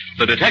manhunters,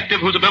 the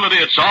detective whose ability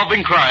at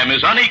solving crime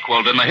is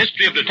unequaled in the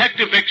history of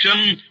detective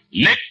fiction,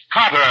 Nick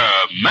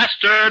Carter,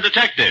 Master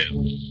Detective.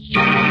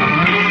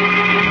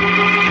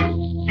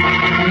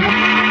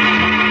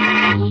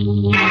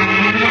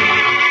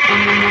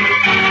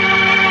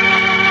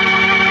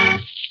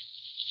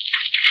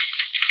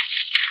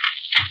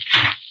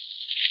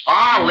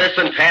 Oh,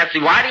 listen,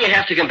 Patsy, why do you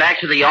have to come back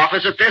to the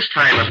office at this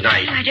time of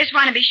night? I just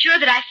want to be sure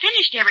that I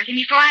finished everything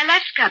before I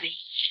left Scubby.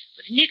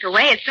 With Nick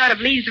away, it sort of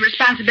leaves the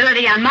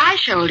responsibility on my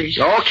shoulders.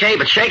 Okay,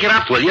 but shake it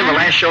up, will you? The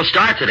last show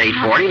starts at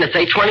 8:40, and it's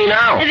 8:20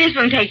 now. This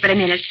won't take but a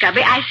minute,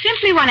 Scubby. I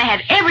simply want to have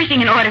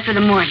everything in order for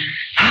the morning.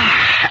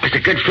 That was a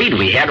good feed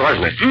we had,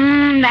 wasn't it?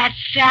 That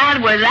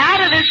salad was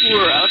out of this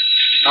world.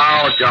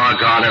 Oh,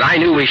 doggone it. I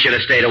knew we should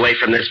have stayed away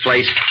from this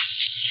place.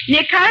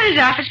 Nick Carter's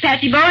office,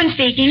 Patsy Bowen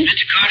speaking.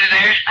 Mr. Carter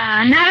there?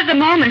 Not at the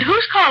moment.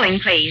 Who's calling,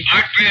 please?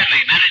 Art Bradley,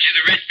 manager of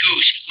the Red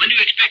Goose. When do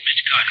you expect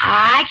Mr. Carter?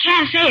 I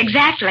can't say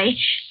exactly.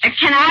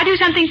 Can I do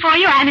something for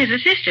you? I'm his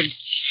assistant.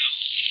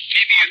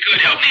 Maybe you could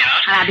help me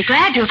out. I'll be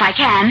glad to if I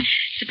can.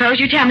 Suppose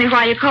you tell me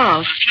why you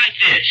called. It's like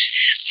this.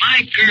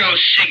 My girl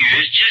singer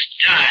has just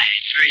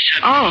died very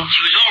suddenly. Oh.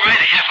 She was all right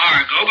a half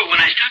hour ago, but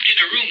when I stopped in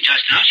her room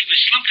just now, she was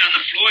slumped on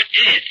the floor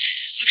dead.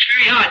 Looks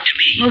very odd to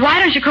me. Well, why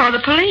don't you call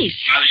the police?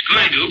 I was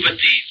going to, but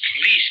the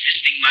police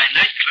visiting my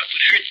nightclub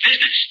would hurt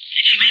business.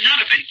 And she may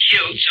not have been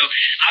killed, so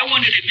I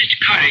wondered if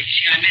Mr. Carter, you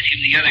see, I met him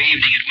the other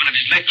evening at one of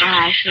his lectures.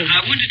 I see.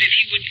 I wondered if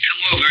he wouldn't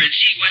come over and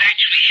see what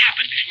actually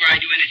happened before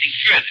I do anything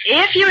further.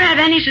 If you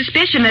have any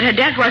suspicion that her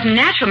death wasn't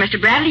natural, Mr.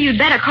 Bradley,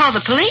 you'd better call the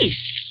police.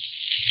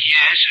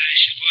 Yes, I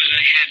suppose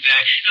I had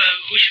that.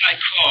 Who should I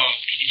call?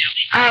 Can you tell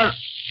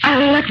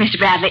me? Look, Mr.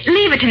 Bradley,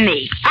 leave it to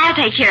me. I'll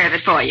take care of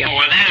it for you. Oh,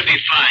 well, that'll be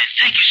fine.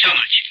 Thank you so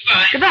much.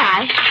 Goodbye.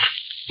 Goodbye.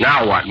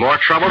 Now what, more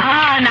trouble?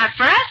 Oh, not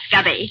for us,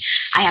 Scubby.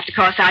 I have to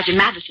call Sergeant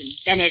Matheson.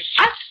 Then it's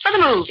us for the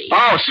movie.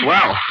 Oh,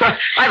 swell.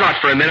 I thought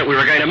for a minute we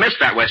were going to miss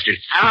that Western.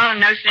 Oh,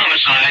 no, sir.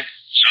 Homicide.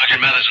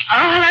 Sergeant Matheson.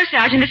 Oh, hello,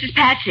 Sergeant. This is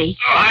Patsy.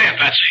 Oh, hiya,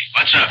 Patsy.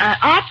 What's up?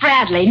 Art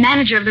Bradley,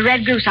 manager of the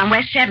Red Goose on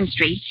West 7th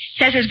Street,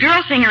 says his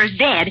girl singer is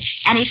dead,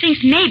 and he thinks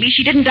maybe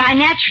she didn't die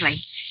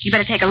naturally. You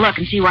better take a look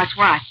and see what's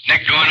what.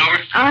 Nick going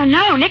over? Oh,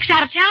 no. Nick's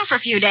out of town for a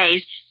few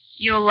days.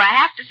 You'll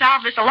have to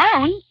solve this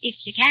alone, if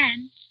you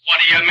can. What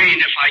do you mean,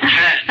 if I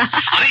can?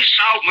 I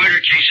solved murder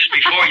cases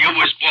before you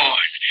was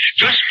born.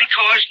 Just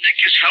because Nick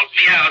has helped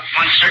me out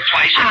once or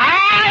twice.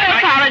 I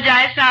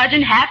apologize,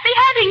 Sergeant. Happy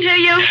hunting to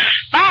you. Yeah.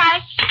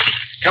 Bye.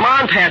 Come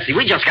on, Patsy.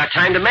 We just got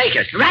time to make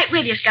it. Right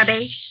with you,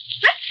 Scubby.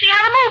 Let's see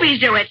how the movies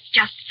do it,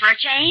 just for a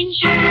change.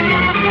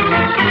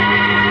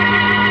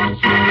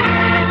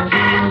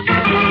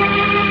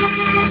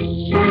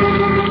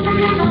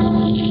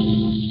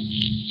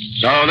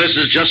 So this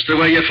is just the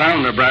way you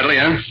found her, Bradley,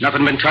 huh?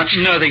 Nothing been touched?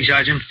 Nothing,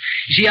 Sergeant.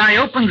 You see, I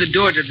opened the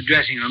door to the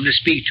dressing room to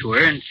speak to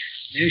her, and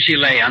there she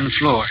lay on the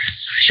floor.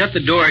 I shut the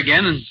door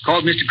again and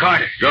called Mr.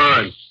 Carter.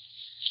 Good.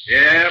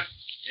 Yeah,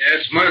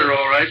 it's murder,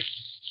 all right.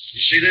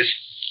 You see this?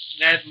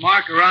 That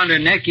mark around her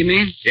neck, you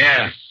mean?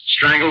 Yeah,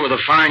 strangled with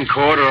a fine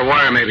cord or a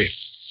wire, maybe.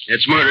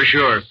 It's murder,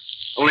 sure.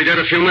 Only dead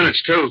a few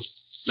minutes, too.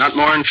 Not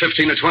more than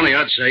 15 or 20,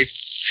 I'd say.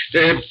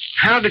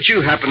 How did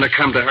you happen to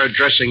come to her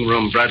dressing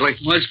room, Bradley?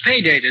 Well, it's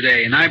payday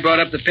today, and I brought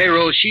up the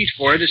payroll sheet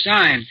for her to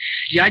sign.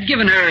 Yeah, I'd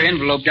given her an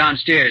envelope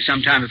downstairs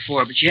some time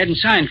before, but she hadn't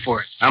signed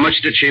for it. How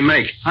much did she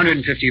make?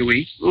 $150 a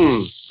week.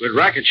 Good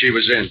racket she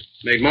was in.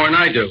 Made more than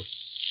I do.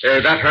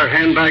 That her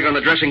handbag on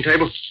the dressing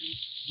table?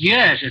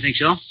 Yes, I think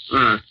so.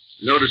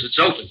 Notice it's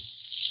open.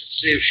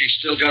 Let's see if she's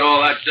still got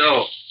all that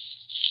dough.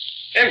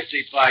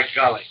 Empty, by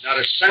golly. Not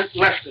a cent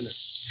left in it.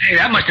 Hey,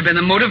 that must have been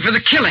the motive for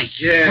the killing.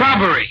 Yeah.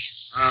 Robbery.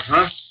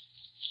 Uh-huh.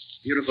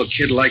 Beautiful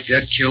kid like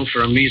that killed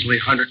for a measly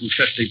 $150.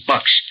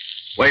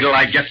 Wait till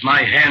I get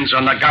my hands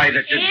on the guy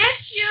that did...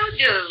 If you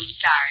do,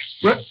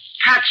 Sergeant. What?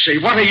 Patsy,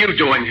 what are you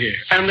doing here?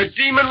 And the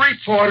demon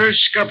reporter,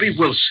 Scubby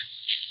Wilson.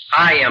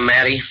 Hiya,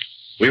 Matty.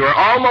 We were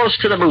almost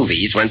to the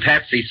movies when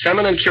Patsy's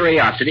feminine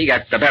curiosity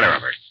got the better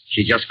of her.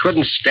 She just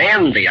couldn't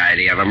stand the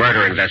idea of a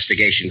murder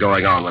investigation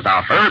going on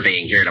without her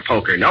being here to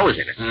poke her nose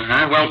in it.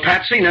 Uh-huh. Well,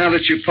 Patsy, now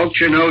that you poked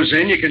your nose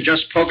in, you can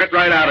just poke it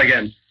right out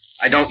again.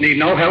 I don't need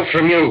no help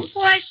from you.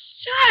 Why,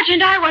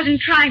 Sergeant, I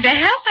wasn't trying to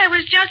help. I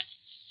was just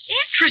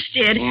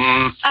interested.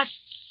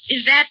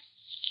 Is that...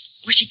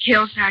 Was she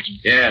killed, Sergeant?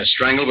 Yeah,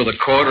 strangled with a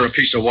cord or a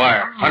piece of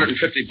wire.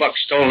 $150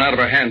 stolen out of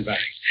her handbag.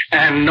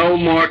 And no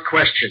more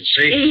questions,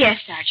 see?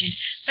 Yes, Sergeant.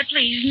 But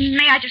please,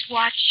 may I just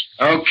watch?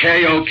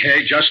 Okay.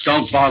 Just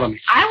don't bother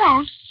me. I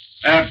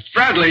won't.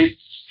 Bradley,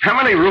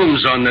 how many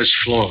rooms on this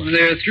floor?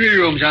 There are 3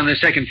 rooms on the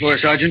second floor,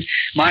 Sergeant.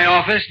 My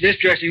office, this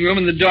dressing room,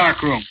 and the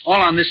dark room.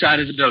 All on this side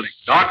of the building.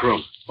 Dark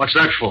room? What's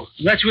that for?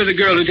 That's where the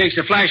girl who takes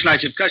the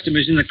flashlights of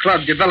customers in the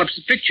club develops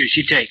the pictures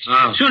she takes.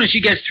 Oh. As soon as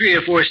she gets 3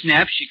 or 4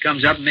 snaps, she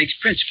comes up and makes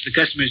prints for the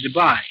customers to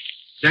buy.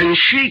 Then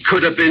she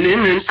could have been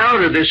in and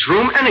out of this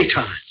room any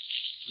time.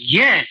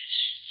 Yes.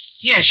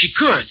 Yes, she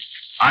could.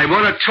 I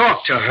want to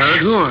talk to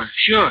her.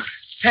 Sure.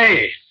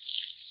 Hey,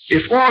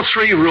 if all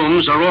 3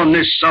 rooms are on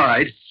this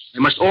side, they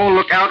must all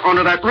look out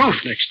onto that roof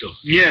next door.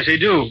 Yes, they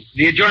do.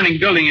 The adjoining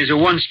building is a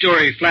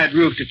 1-story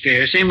flat-roofed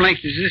affair, same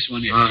length as this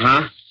one is.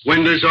 Uh-huh.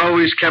 Windows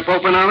always kept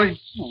open, Ollie?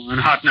 Oh, on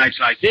hot nights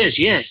like this,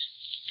 yes.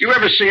 You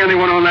ever see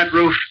anyone on that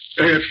roof?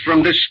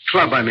 From this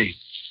club, I mean.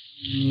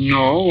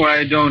 No,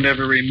 I don't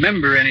ever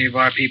remember any of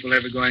our people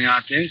ever going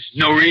out there.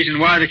 No reason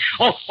why they...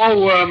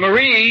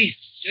 Marie,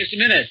 just a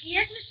minute.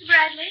 Yes, Mr.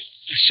 Bradley?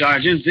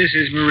 Sergeant, this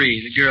is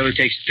Marie, the girl who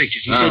takes the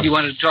pictures. You said you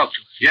wanted to talk to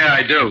her. Yeah,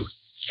 I do.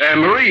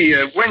 Marie,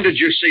 when did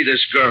you see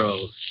this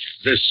girl?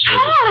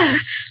 Paula!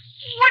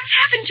 What's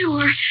happened to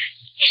her? Is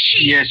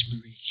she... Yes,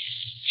 Marie.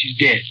 She's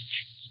dead.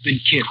 Been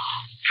killed.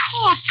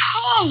 Poor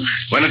Paula.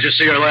 When did you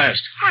see her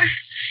last? Why,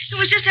 it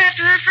was just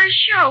after her first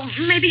show,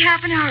 maybe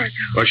half an hour ago.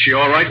 Was she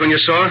all right when you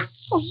saw her?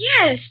 Oh,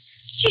 yes.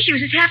 She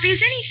was as happy as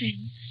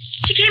anything.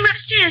 She came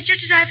upstairs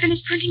just as I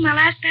finished printing my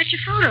last batch of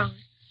photos.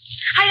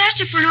 I asked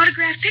her for an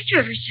autographed picture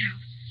of herself,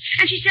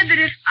 and she said that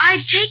if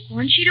I'd take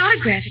one, she'd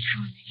autograph it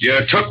for me. You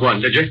took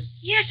one, did you?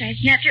 Yes, I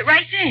snapped it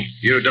right then.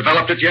 You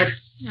developed it yet?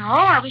 No,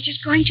 I was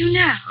just going to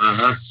now.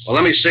 Uh-huh. Well,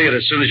 let me see it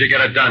as soon as you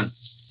get it done.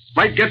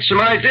 Might get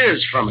some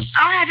ideas from it.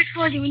 I'll have it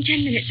for you in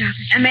 10 minutes,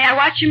 officer. And may I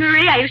watch you,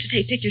 Marie? I used to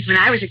take pictures when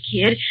I was a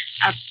kid.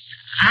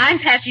 I'm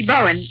Patsy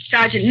Bowen,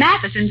 Sergeant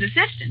Matheson's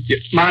assistant.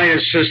 My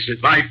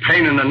assistant. My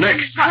pain in the neck.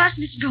 Call us,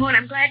 Miss Bowen.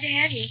 I'm glad to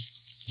have you.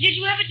 Did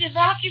you ever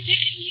develop your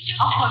pictures when you took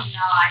them? Oh,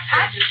 no,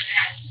 I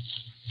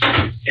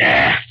didn't.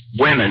 Yeah,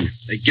 women.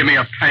 They give me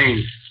a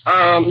pain.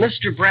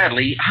 Mr.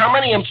 Bradley, how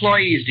many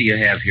employees do you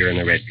have here in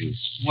the Red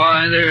Goose?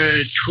 Why, there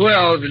are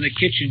 12 in the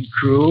kitchen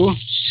crew,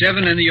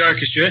 7 in the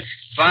orchestra,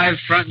 5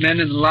 front men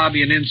in the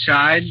lobby and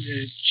inside,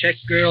 check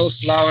girl,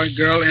 flower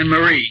girl, and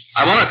Marie.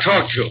 I want to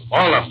talk to them,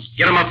 all of them.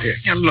 Get them up here.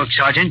 Now, look,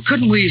 Sergeant,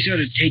 couldn't we sort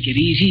of take it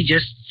easy?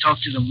 Just talk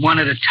to them one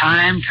at a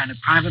time, kind of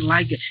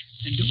private-like?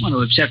 And don't want to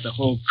upset the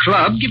whole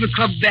club. Give a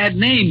club bad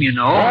name, you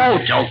know. Oh,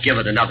 don't give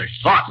it another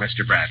thought,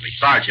 Mr. Bradley.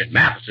 Sergeant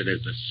Matheson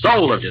is the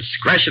soul of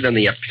discretion and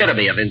the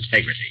epitome of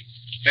integrity.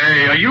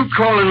 Hey, are you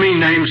calling me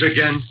names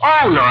again?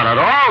 Oh, not at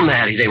all,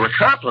 Matty. They were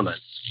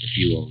compliments, if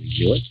you only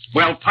knew it.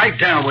 Well, pipe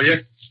down, will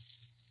you?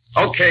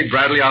 Okay,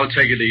 Bradley, I'll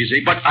take it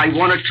easy, but I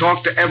want to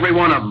talk to every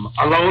one of them.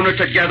 Alone or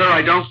together,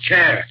 I don't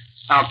care.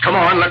 Now, come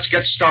on, let's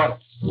get started.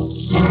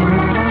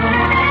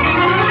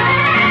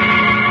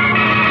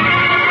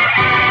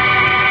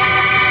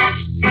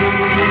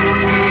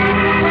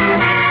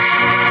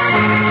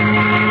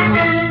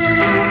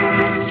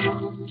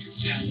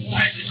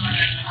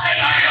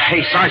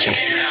 Hey, Sergeant.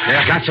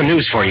 Yeah? I got some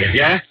news for you.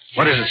 Yeah?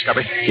 What is it,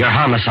 Stubby? Your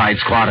homicide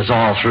squad is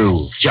all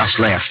through. Just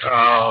left.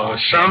 Oh,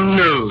 some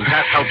news.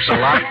 That helps a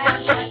lot.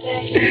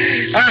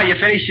 You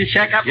finished your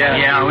checkup?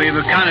 Yeah, we've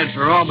accounted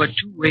for all but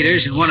 2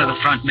 waiters and 1 of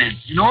the front men.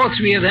 And all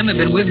 3 of them have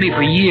been with me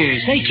for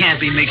years. They can't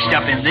be mixed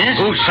up in this.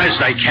 Who says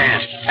they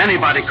can't?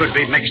 Anybody could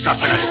be mixed up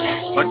in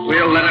it. But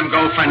we'll let them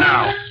go for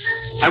now.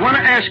 I want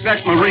to ask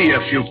that Marie a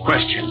few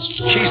questions.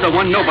 She's the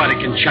one nobody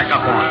can check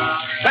up on.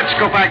 Let's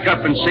go back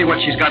up and see what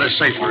she's got to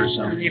say for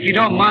herself. If you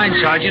don't mind,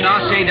 Sergeant,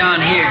 I'll stay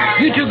down here.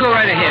 You 2 go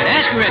right ahead.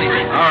 Ask her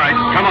anything. All right.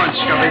 Come on,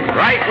 Stubby.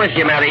 Right with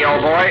you, Matty,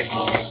 old boy.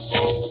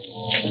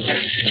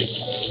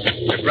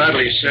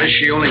 Bradley says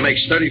she only makes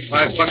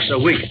 $35 a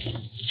week.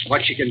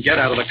 What she can get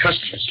out of the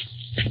customers.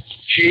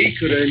 She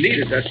could have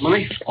needed that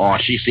money. Oh,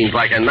 she seems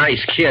like a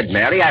nice kid,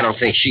 Matty. I don't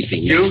think she'd be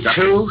You mixed up.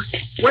 too?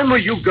 When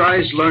will you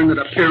guys learn that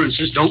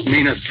appearances don't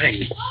mean a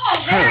thing?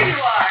 Oh, there you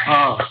are.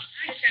 Oh.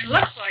 I was going to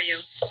look for you.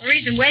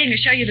 Marie's been waiting to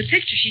show you the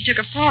picture she took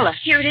of Paula.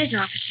 Here it is,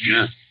 officer.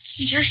 Yeah.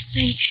 And just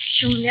think,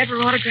 she'll never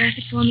autograph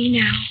it for me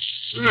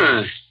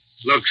now.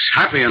 Looks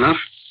happy enough.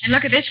 And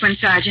look at this one,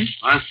 Sergeant.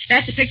 What?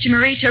 That's the picture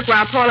Marie took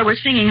while Paula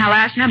was singing her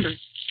last number.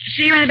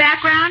 See her in the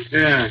background?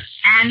 Yeah.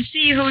 And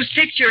see whose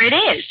picture it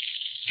is.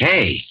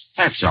 Hey,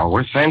 that's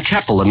Alworth Van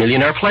Keppel, the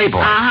millionaire playboy.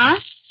 Uh-huh.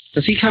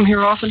 Does he come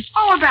here often?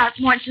 Oh, about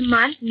once a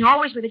month, and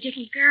always with a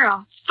different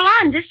girl.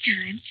 Blonde this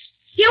time.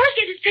 He always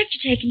gets his picture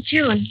taken,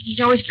 too, and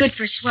he's always good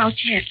for a swell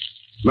tip.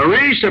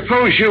 Marie,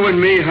 suppose you and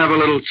me have a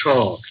little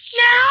talk.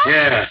 No?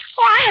 Yeah.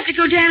 Oh, I have to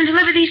go down and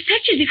deliver these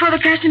pictures before the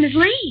customers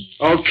leave.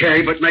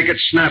 Okay, but make it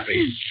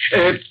snappy.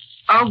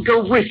 I'll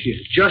go with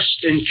you,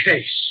 just in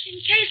case. In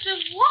case of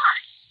what?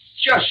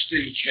 Just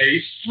in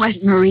case.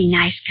 Wasn't Marie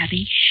nice,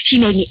 Cubby? She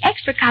made me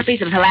extra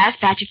copies of her last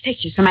batch of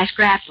pictures for my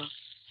scrapbook.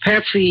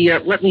 Patsy,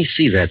 let me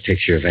see that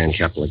picture of Van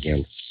Keppel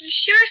again.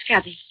 Sure,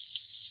 Scubby.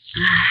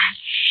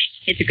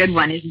 It's a good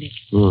one, isn't it?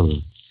 Hmm.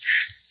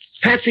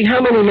 Patsy,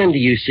 how many men do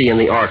you see in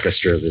the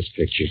orchestra of this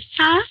picture?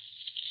 Huh?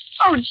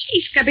 Oh,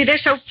 gee, Scubby, they're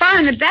so far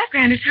in the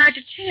background, it's hard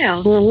to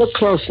tell. Well, look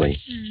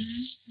closely.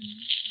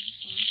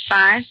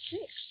 5,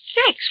 6.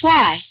 6,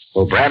 why?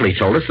 Well, Bradley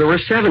told us there were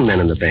 7 men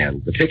in the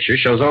band. The picture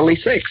shows only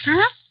 6.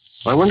 Huh?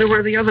 I wonder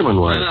where the other one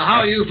was. How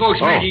are you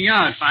folks making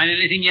out? Find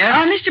anything yet?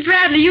 Oh, Mr.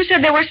 Bradley, you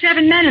said there were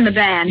 7 men in the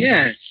band.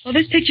 Yes. Well,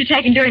 this picture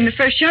taken during the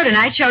first show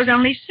tonight shows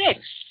only 6.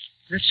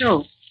 That's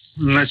so.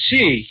 Let's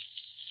see.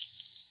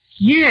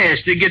 Yes,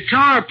 the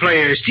guitar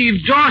player,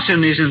 Steve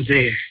Dawson, isn't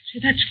there. See,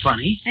 that's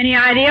funny. Any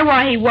idea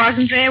why he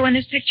wasn't there when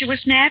this picture was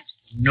snapped?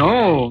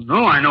 No.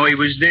 I know he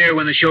was there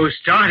when the show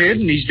started,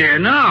 and he's there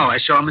now. I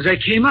saw him as I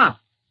came up.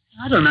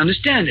 I don't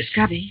understand it.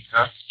 Scubby.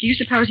 Huh? Do you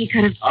suppose he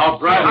could have... Oh,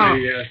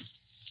 Bradley,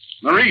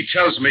 Marie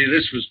tells me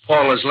this was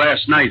Paula's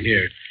last night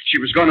here. She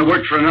was going to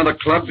work for another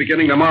club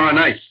beginning tomorrow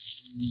night.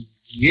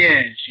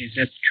 Yes,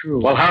 that's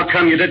true. Well, how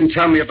come you didn't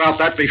tell me about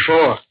that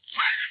before? I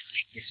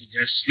guess it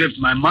just slipped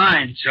my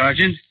mind,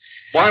 Sergeant.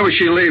 Why was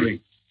she leaving?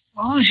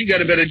 Well, she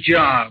got a better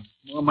job.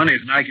 More money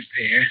than I could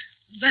pay her.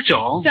 That's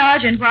all.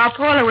 Sergeant, while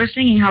Paula was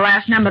singing her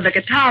last number, the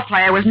guitar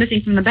player was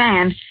missing from the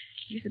band.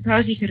 Do you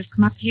suppose he could have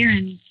come up here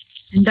and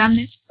done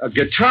this? A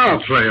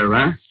guitar player,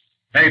 huh?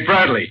 Hey,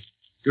 Bradley,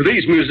 do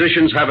these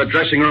musicians have a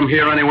dressing room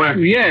here anywhere?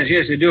 Yes,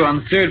 they do, on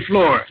the third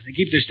floor. They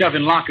keep their stuff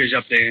in lockers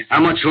up there. How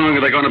much longer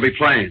are they going to be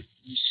playing?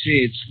 You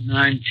see, it's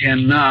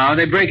 9:10 now.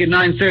 They break at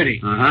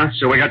 9:30. Uh-huh,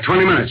 so we got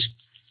 20 minutes.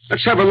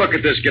 Let's have a look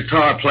at this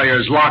guitar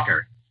player's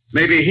locker.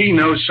 Maybe he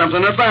knows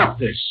something about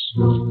this.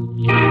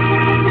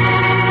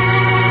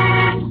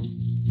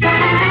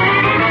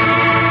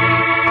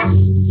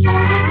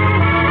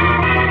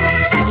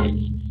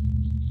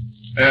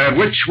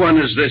 Which one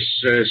is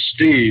this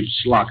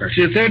Steve's locker? It's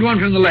the third one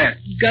from the left.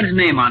 It's got his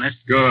name on it.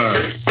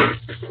 Good.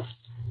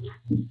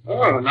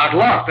 Oh, not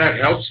locked. That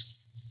helps.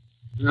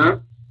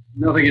 No,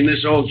 nothing in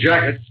this old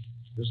jacket.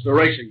 Just the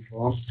racing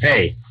form.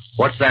 Hey,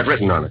 what's that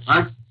written on it?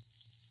 Huh?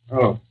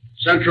 Oh,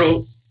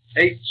 Central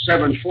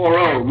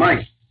 8740,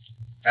 Mike.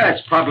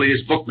 That's probably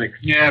his bookmaker.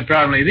 Yeah,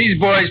 probably. These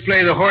boys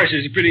play the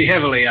horses pretty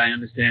heavily, I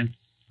understand.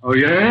 Oh,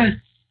 yeah?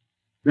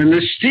 Then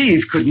this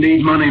Steve could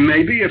need money,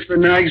 maybe, if the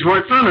nags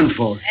weren't running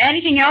for it.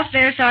 Anything else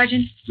there,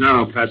 Sergeant?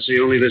 No, Patsy,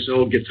 only this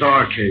old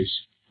guitar case.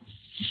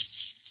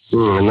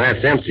 And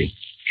that's empty.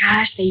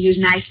 Gosh, they use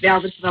nice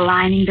velvet for the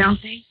lining,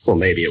 don't they? Well,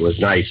 maybe it was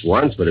nice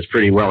once, but it's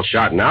pretty well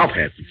shot now,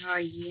 Patsy. Oh,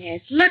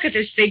 yes. Look at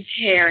this big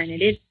tear in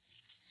it.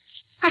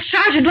 Oh,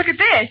 Sergeant, look at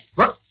this.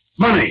 What?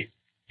 Money.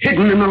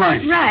 Hidden in the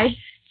lining. Right.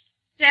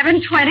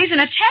 7 20s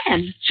and a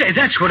 10. Say,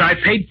 that's what I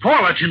paid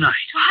Paula tonight.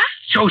 What?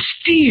 So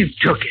Steve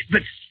took it,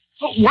 but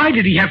why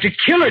did he have to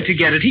kill her to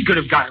get it? He could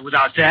have got it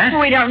without that.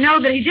 We don't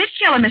know that he did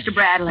kill her, Mr.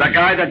 Bradley. The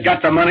guy that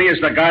got the money is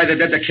the guy that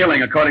did the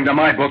killing, according to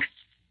my book.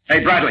 Hey,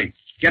 Bradley,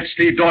 get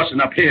Steve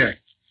Dawson up here.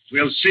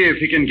 We'll see if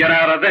he can get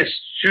out of this.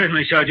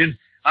 Certainly, Sergeant.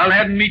 I'll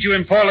have him meet you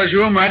in Paula's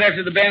room right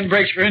after the band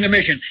breaks for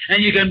intermission.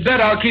 And you can bet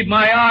I'll keep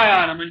my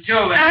eye on him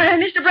until then.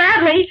 Mr.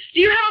 Bradley, do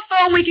you have a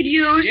phone we could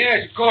use?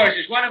 Yes, of course.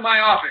 There's one in my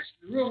office.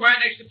 The room right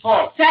next to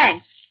Paula.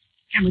 Thanks.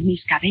 Come with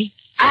me, Scubby.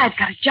 I've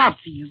got a job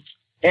for you.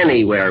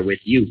 Anywhere with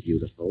you,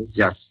 beautiful.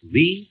 Just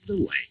lead the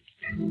way.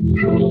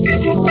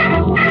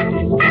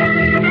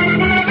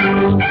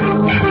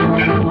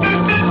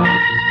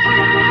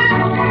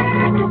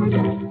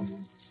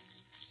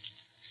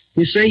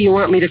 You say you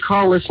want me to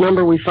call this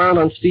number we found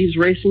on Steve's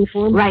racing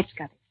form? Right,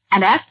 Scubby.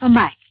 And ask for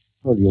Mike.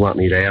 Oh, do you want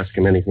me to ask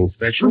him anything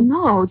special? Oh,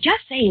 no, just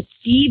say it's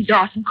Steve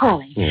Dawson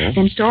calling. Yeah.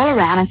 Then stroll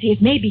around and see if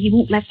maybe he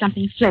won't let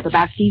something slip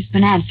about Steve's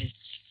finances.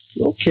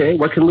 Okay,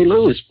 what can we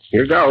lose?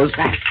 Here goes.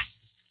 Right.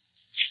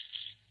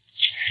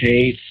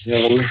 8,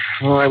 7.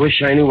 Oh, I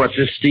wish I knew what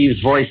this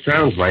Steve's voice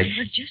sounds like.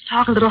 Well, just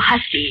talk a little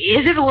husky,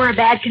 as if it were a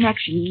bad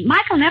connection.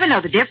 Mike'll never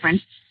know the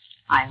difference,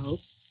 I hope.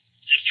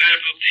 The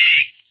Purple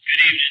Pig.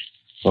 Good evening.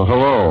 Well,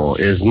 hello.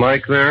 Is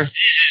Mike there? This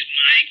is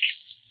Mike.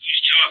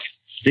 Who's talking?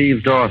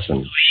 Steve Dawson.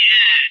 Oh,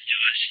 yeah,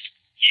 Dawson.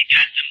 You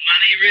got the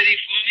money ready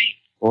for me?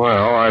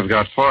 Well, I've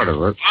got part of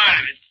it. Part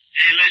of it?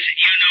 Hey, listen,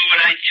 you know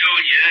what I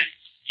told you.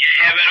 You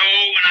have it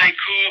all when I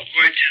call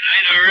for it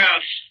tonight, or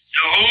else.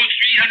 The whole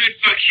 $300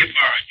 you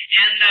borrowed,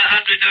 and the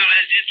 $100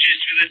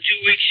 interest for the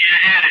 2 weeks you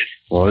had it.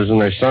 Well, isn't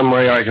there some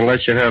way I can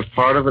let you have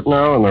part of it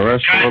now and the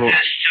rest Got a little... the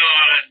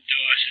stalling,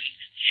 Dawson.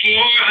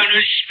 400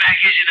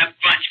 smackers in a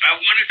bunch by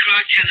 1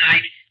 o'clock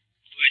tonight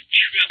for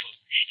trouble.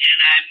 And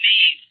I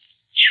mean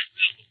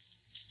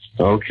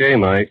trouble. Okay,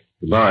 Mike.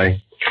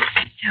 Goodbye.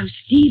 So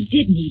Steve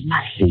did need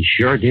money. He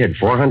sure did.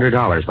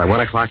 $400 by 1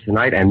 o'clock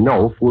tonight, and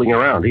no fooling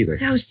around either.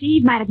 So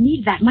Steve might have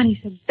needed that money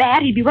so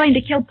bad he'd be willing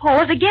to kill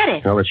Paula to get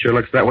it. Well, it sure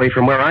looks that way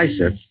from where I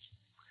sit.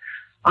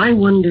 I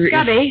wonder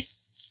Scubby,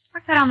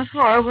 what's that on the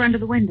floor over under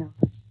the window?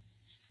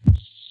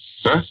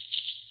 Huh?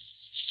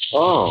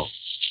 Oh.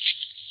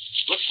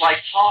 Looks like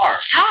tar.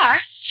 Tar?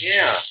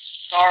 Yeah.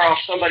 Tar off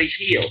somebody's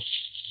heel.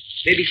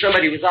 Maybe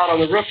somebody was out on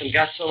the roof and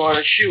got some on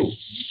a shoe.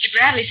 Mr.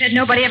 Bradley said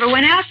nobody ever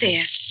went out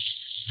there.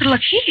 But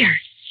look here.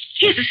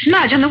 Here's a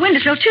smudge on the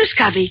windowsill, too,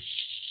 Scubby.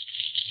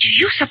 Do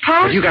you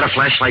suppose... Have you got a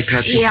flashlight,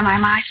 Patsy? Yeah,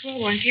 I swore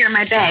one's here in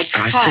my bag.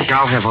 I think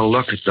I'll have a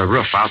look at the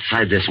roof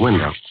outside this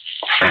window.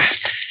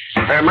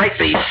 There might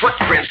be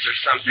footprints or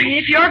something.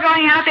 If you're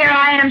going out there,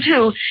 I am,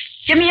 too.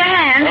 Give me a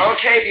hand.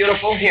 Okay,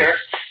 beautiful. Here.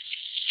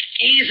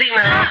 Easy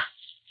now.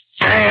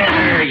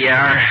 There you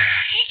are.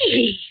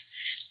 Hey,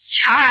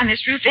 tar on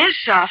this roof is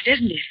soft,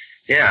 isn't it?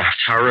 Yeah,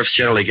 tar roofs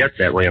generally get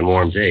that way on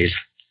warm days.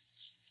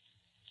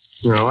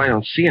 No, I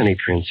don't see any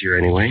prints here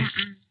anyway.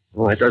 Mm-mm.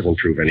 Well, that doesn't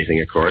prove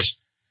anything, of course.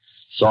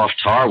 Soft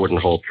tar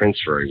wouldn't hold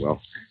prints very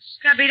well.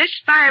 Scubby, this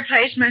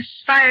fireplace must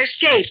fire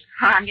escape.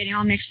 Oh, I'm getting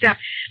all mixed up.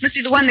 Must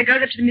be the one that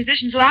goes up to the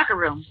musician's locker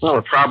room. Well,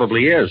 it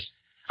probably is.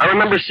 I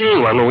remember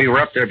seeing one when we were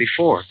up there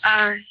before.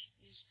 Is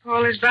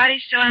Paula's body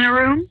still in the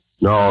room?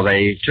 No,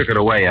 they took it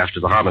away after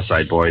the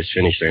homicide boys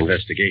finished their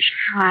investigation.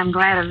 Oh, I'm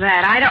glad of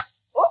that. I don't...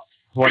 Oh.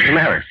 What's the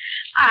matter?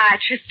 I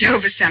tripped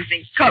over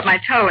something. Caught my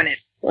toe in it.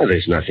 Well,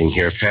 there's nothing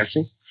here,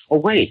 Patsy. Oh,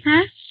 wait.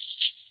 Huh?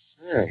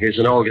 Yeah, here's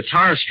an old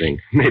guitar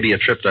string. Maybe you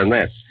tripped on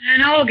that.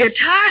 An old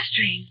guitar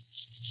string.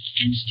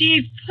 And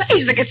Steve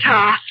plays the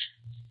guitar.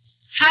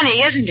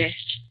 Funny, isn't it?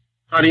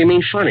 How do you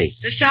mean funny?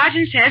 The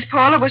sergeant says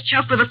Paula was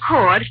choked with a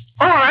cord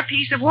or a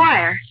piece of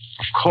wire.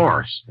 Of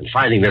course. And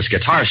finding this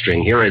guitar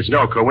string here is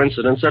no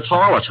coincidence at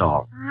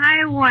all.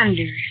 I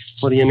wonder.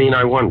 What do you mean,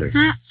 I wonder?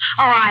 Huh?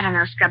 Oh, I don't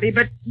know, Scubby,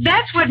 but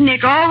that's what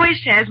Nick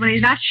always says when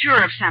he's not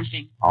sure of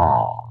something.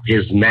 Oh,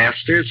 his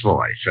master's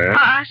voice,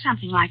 huh?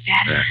 Something like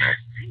that. Uh-huh.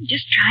 I'm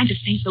just trying to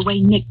think the way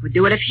Nick would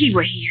do it if he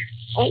were here.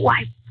 Oh,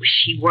 I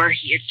wish he were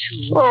here,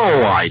 too.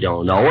 Oh, I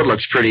don't know. It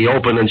looks pretty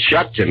open and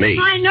shut to me.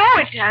 I know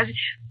it does,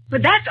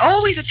 but that's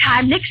always the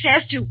time Nick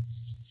says to...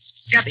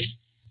 Scubby,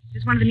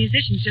 there's one of the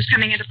musicians just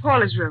coming into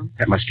Paula's room.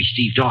 That must be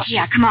Steve Dawson.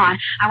 Yeah, come on.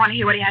 I want to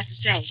hear what he has to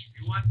say.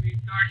 You want me,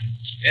 Sergeant?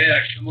 Yeah,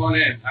 come on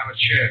in. Have a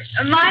chair.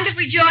 Mind if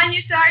we join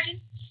you, Sergeant?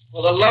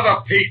 For the love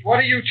of Pete, what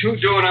are you two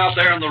doing out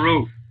there on the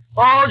roof?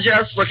 Oh,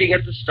 just looking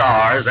at the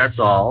stars, that's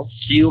all.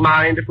 Do you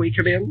mind if we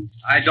come in?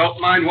 I don't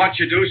mind what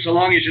you do so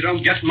long as you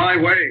don't get in my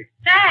way.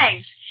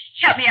 Thanks.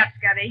 Help me up,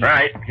 Scubby.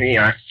 Right, here you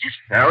are.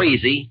 Now,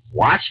 easy.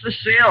 Watch the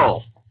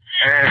sill.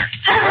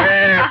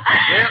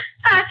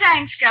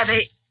 Thanks,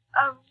 Scubby.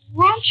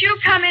 Won't you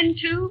come in,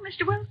 too,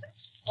 Mr. Wilson?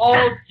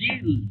 Oh,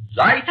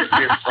 delighted,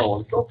 Miss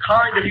Bowen. So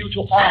kind of you to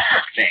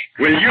offer me.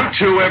 Will you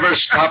two ever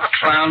stop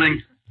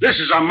clowning? This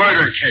is a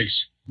murder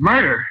case.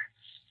 Murder?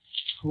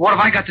 What have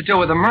I got to do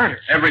with a murder?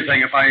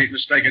 Everything, if I ain't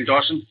mistaken,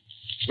 Dawson.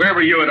 Where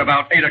were you at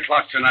about 8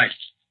 o'clock tonight?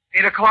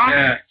 8 o'clock?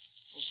 Yeah.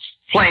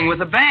 Playing with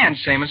the band,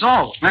 same as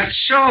always. That's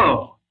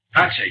so.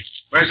 Patsy,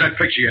 where's that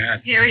picture you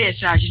had? Here it is,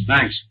 Sergeant.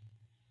 Thanks.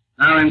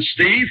 Now then,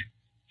 Steve,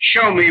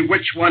 show me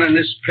which one in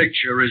this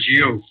picture is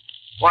you.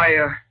 Why,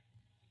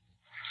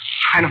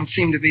 I don't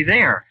seem to be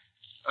there.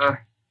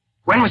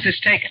 When was this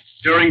taken?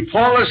 During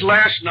Paula's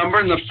last number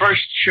in the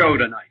first show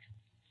tonight.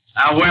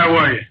 Now, where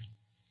were you?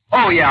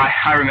 Oh, yeah,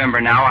 I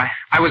remember now.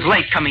 I was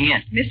late coming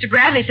in. Mr.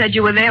 Bradley said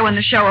you were there when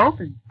the show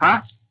opened.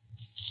 Huh?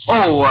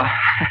 Oh,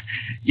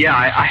 yeah,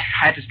 I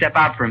had to step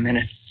out for a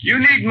minute. You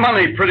need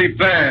money pretty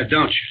bad,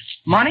 don't you?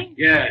 Money?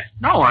 Yeah.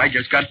 No, I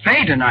just got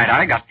paid tonight.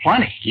 I got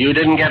plenty. You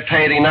didn't get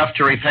paid enough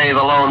to repay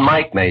the loan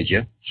Mike made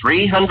you.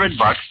 $300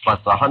 plus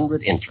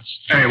 100 interest.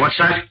 Hey, what's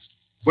that?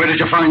 Where did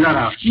you find that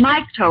out?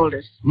 Mike told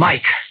us.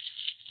 Mike?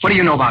 What do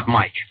you know about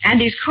Mike?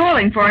 And he's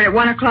calling for it at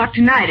 1 o'clock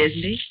tonight,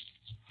 isn't he?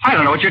 I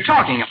don't know what you're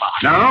talking about.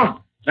 No?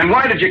 Then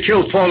why did you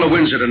kill Paula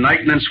Windsor tonight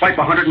and then swipe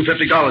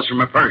 $150 from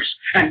her purse?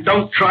 And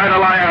don't try to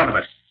lie out of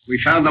it. We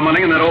found the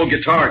money in that old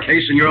guitar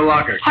case in your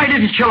locker. I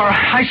didn't kill her.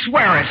 I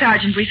swear it.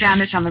 Sergeant, we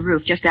found this on the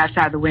roof just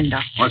outside the window.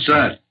 What's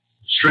that?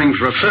 String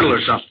for a fiddle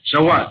or something.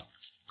 So what?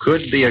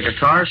 Could be a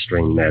guitar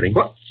string, Matty.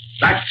 What?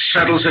 That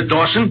settles it,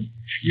 Dawson.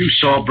 You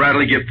saw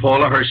Bradley give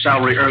Paula her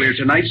salary earlier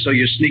tonight, so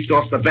you sneaked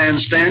off the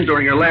bandstand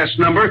during her last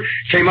number,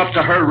 came up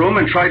to her room,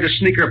 and tried to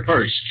sneak her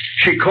purse.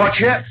 She caught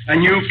you,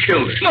 and you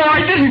killed her. No,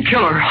 I didn't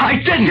kill her. I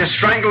didn't. You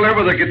strangled her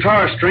with a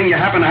guitar string you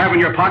happened to have in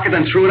your pocket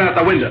and threw it out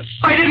the window.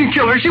 I didn't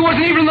kill her. She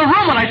wasn't even in the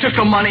room when I took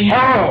the money.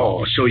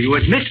 Oh, so you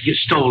admit you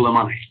stole the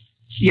money.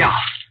 Yeah.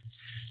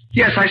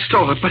 Yes, I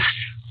stole it, but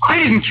I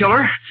didn't kill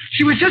her.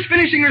 She was just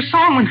finishing her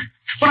song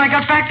when I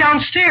got back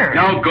downstairs.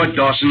 No good,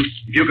 Dawson.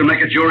 If you can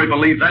make a jury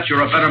believe that,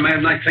 you're a better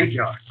man than I think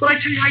you are. But I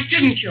tell you, I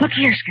didn't kill her. Look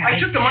here, Scotty. I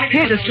took the money.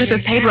 Here's a slip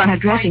of paper on her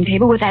dressing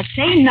table with that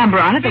same number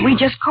on it that we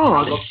just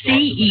called.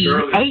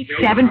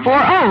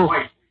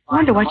 CE8740.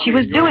 Wonder what she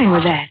was doing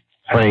with that.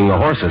 Playing the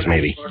horses,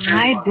 maybe.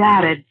 I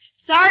doubt it.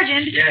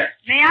 Sergeant. Yeah.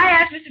 May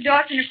I ask Mr.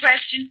 Dawson a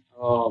question?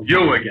 Oh,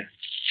 you again.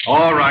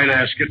 All right,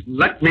 ask it.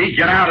 Let me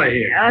get out of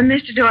here.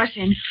 Mr.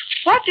 Dawson,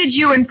 what did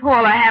you and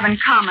Paula have in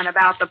common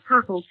about the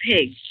Purple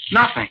Pig?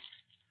 Nothing.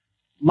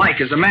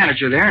 Mike is the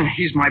manager there, and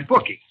he's my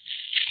bookie.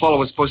 Paula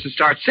was supposed to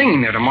start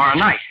singing there tomorrow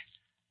night.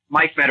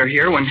 Mike met her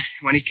here when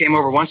he came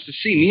over once to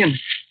see me and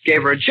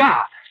gave her a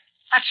job.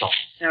 That's all.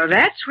 So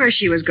that's where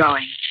she was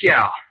going.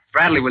 Yeah.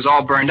 Bradley was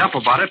all burned up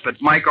about it, but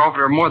Mike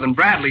offered her more than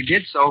Bradley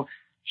did, so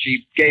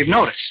she gave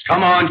notice.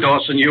 Come on,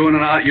 Dawson. You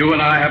and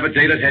I have a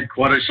date at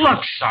headquarters.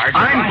 Look, Sergeant.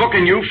 I'm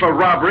booking you for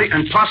robbery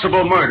and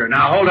possible murder.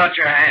 Now hold out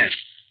your hand.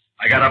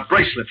 I got a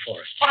bracelet for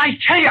it. But I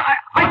tell you,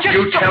 I just...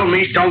 You tell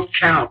me don't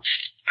count.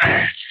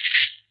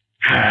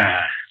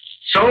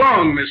 So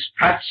long, Miss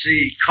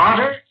Patsy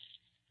Carter.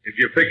 If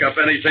you pick up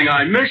anything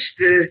I missed,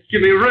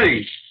 give me a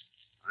ring.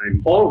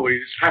 I'm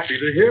always happy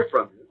to hear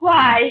from you.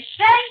 Why,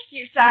 thank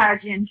you,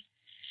 Sergeant.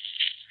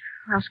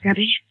 Well,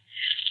 Scubby,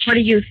 what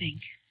do you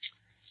think?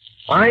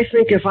 I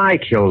think if I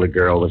killed a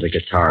girl with a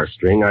guitar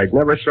string, I'd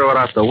never throw it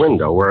out the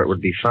window where it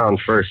would be found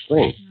first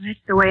thing. Well, that's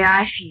the way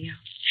I feel.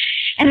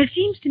 And it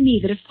seems to me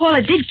that if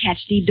Paula did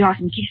catch Steve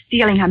Dawson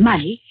stealing her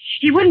money,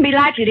 he wouldn't be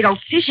likely to go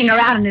fishing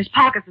around in his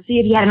pockets to see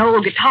if he had an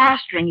old guitar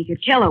string he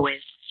could kill her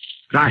with.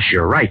 Gosh,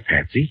 you're right,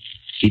 Patsy.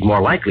 He'd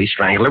more likely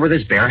strangle her with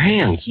his bare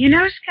hands. You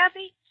know,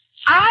 Scubby,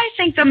 I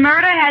think the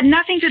murder had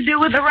nothing to do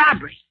with the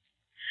robbery.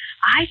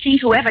 I think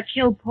whoever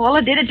killed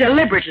Paula did it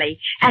deliberately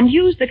and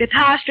used the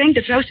guitar string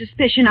to throw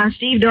suspicion on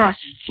Steve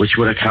Dawson. Which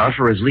would account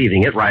for his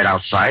leaving it right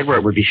outside where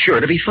it would be sure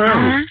to be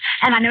found.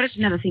 And I noticed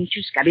another thing, too,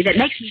 Scubby, that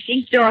makes me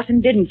think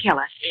Dawson didn't kill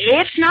her.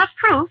 It's not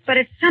proof, but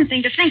it's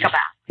something to think about.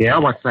 Yeah,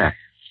 what's that?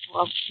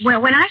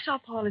 Well, when I saw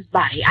Paula's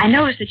body, I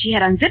noticed that she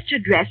had unzipped her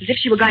dress as if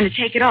she were going to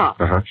take it off.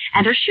 Uh-huh.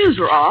 And her shoes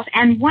were off,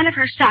 and one of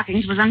her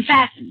stockings was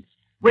unfastened,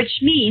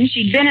 which means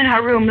she'd been in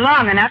her room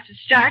long enough to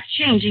start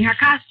changing her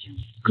costume.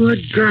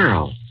 Good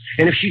girl.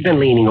 And if she'd been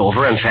leaning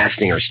over and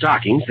fastening her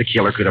stockings, the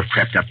killer could have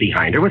crept up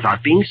behind her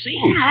without being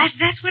seen. Yeah,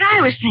 that's what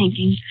I was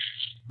thinking.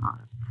 Oh,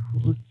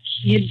 poor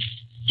kid.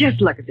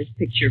 Just look at this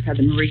picture of her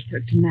that Marie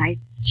took tonight.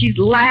 She's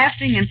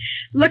laughing and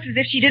looks as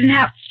if she didn't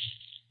have...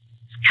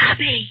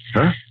 Scubby!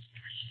 Huh?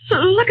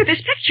 Look at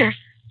this picture.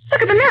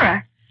 Look at the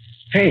mirror.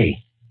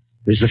 Hey,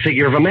 there's the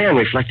figure of a man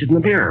reflected in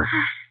the mirror.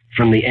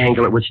 From the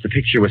angle at which the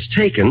picture was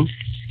taken,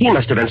 he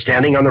must have been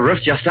standing on the roof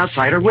just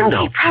outside her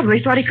window. He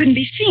probably thought he couldn't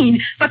be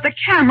seen, but the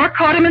camera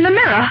caught him in the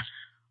mirror.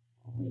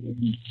 It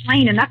isn't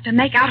plain enough to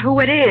make out who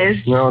it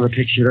is. No, the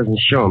picture doesn't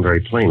show him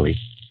very plainly.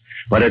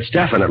 But it's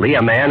definitely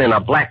a man in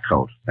a black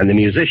coat, and the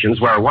musicians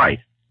wear white.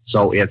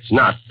 So it's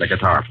not the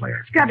guitar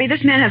player. Scubby,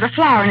 this man has a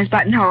flower in his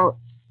buttonhole.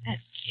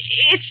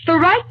 It's the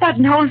right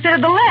buttonhole instead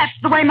of the left,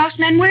 the way most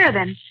men wear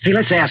them. Hey,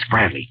 let's ask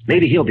Bradley.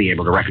 Maybe he'll be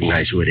able to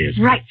recognize who it is.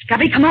 Right,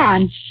 Scubby, come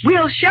on.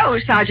 We'll show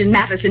Sergeant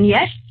Matheson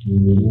yet.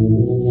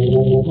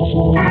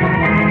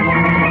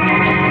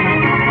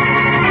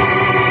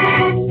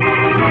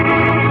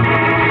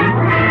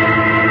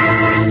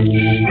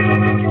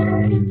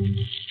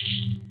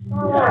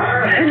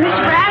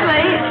 Mr.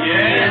 Bradley.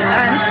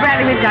 Mr.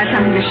 Bradley, we've got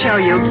something to show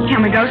you.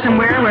 Can we go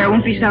somewhere where it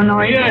won't be so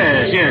noisy?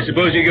 Yes.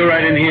 Suppose you go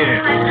right in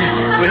here.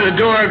 With the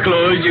door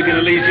closed, you can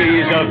at least hear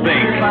yourself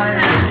think.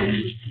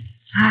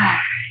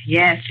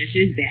 Yes, this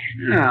is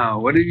better. Now,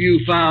 what have you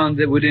found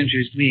that would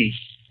interest me?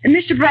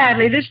 Mr.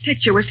 Bradley, this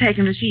picture was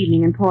taken this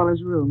evening in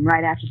Paula's room,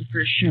 right after the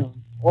first show.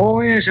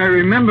 Oh, yes, I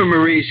remember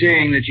Marie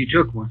saying that she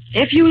took one.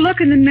 If you look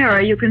in the mirror,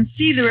 you can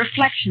see the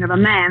reflection of a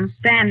man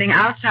standing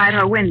outside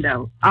her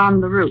window on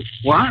the roof.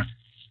 What?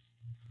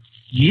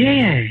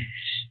 Yes,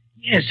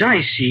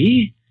 I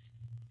see.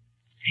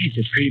 Hey, it's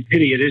a pretty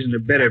pity it isn't a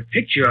better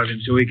picture of him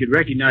so we could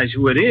recognize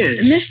who it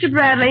is. Mr.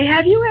 Bradley,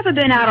 have you ever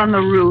been out on the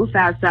roof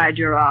outside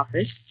your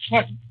office?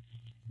 What?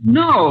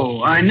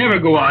 No, I never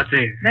go out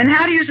there. Then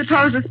how do you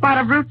suppose the spot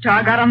of roof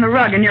tar got on the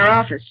rug in your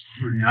office?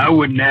 I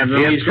wouldn't have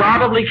them. It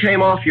probably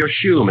came off your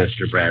shoe,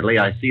 Mr. Bradley.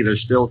 I see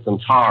there's still some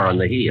tar on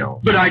the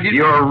heel. But I didn't...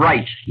 Your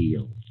right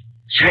heel.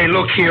 Say,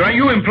 look here, are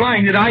you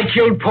implying that I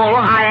killed Paula?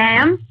 I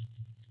am.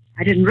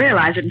 I didn't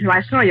realize it until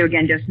I saw you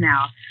again just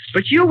now.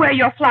 But you wear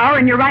your flower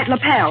in your right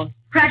lapel.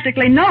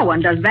 Practically no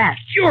one does that.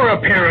 You're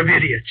a pair of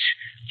idiots.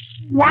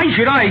 Why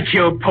should I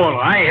kill Paula?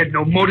 I had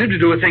no motive to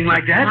do a thing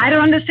like that. I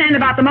don't understand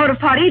about the motive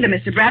part either,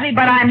 Mr. Bradley,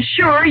 but I'm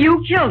sure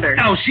you killed her.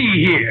 Now,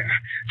 see here.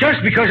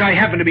 Just because I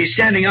happened to be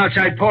standing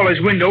outside Paula's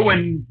window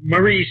when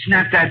Marie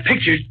snapped that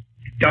picture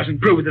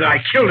doesn't prove that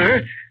I killed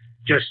her.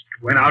 Just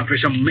went out for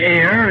some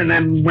air and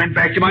then went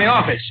back to my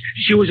office.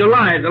 She was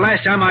alive the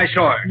last time I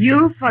saw her.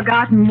 You've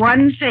forgotten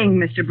one thing,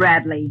 Mr.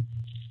 Bradley.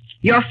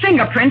 Your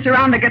fingerprints are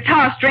on the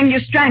guitar string you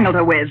strangled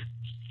her with.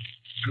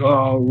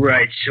 All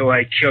right, so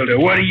I killed her.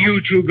 What are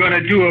you two going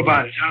to do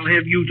about it? I'll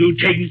have you two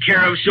taken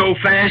care of so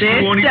fast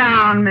you won't Sit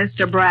down,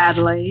 Mr.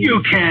 Bradley.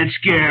 You can't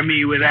scare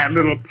me with that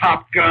little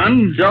pop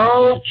gun.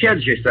 Don't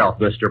kid yourself,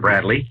 Mr.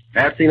 Bradley.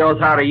 Patsy knows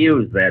how to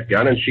use that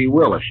gun, and she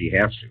will if she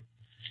has to.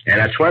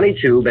 And a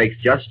 22 makes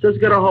just as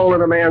good a hole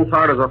in a man's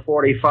heart as a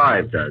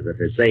 45 does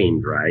if it's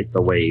aimed right,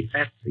 the way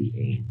Patsy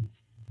aimed.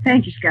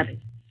 Thank you, Scubby.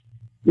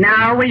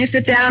 Now, will you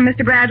sit down,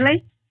 Mr.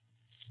 Bradley?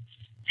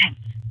 Thanks.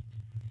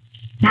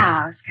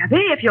 Now,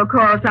 Scubby, if you'll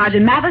call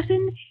Sergeant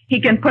Matheson, he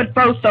can put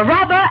both the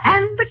robber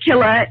and the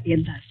killer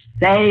in the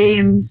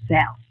same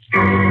cell.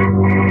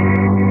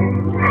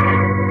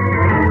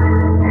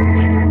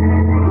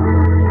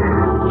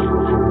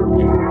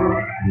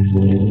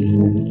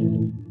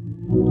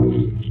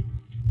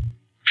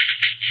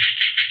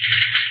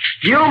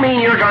 You mean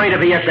you're going to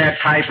be at that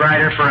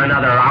typewriter for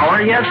another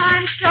hour yet?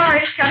 I'm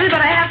sorry, Scubby, but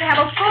I have to have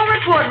a full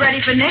report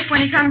ready for Nick when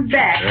he comes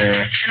back.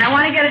 And I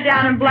want to get it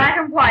down in black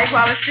and white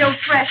while it's still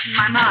fresh in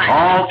my mind.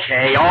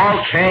 Okay,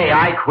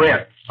 I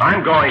quit.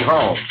 I'm going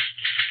home.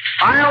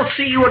 I'll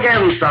see you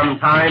again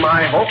sometime,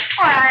 I hope.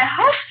 Why, I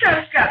hope so,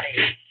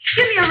 Scubby.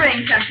 Give me a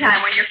ring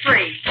sometime when you're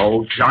free.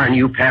 Oh, darn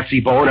you, Patsy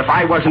Bowen. If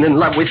I wasn't in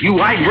love with you,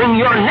 I'd wring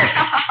your neck.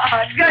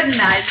 Good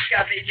night,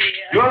 Scubby,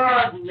 dear.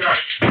 Good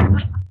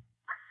night.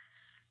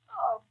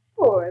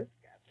 Poor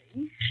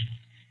Scubby.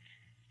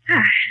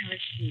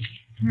 Let's see.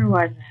 Where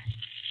was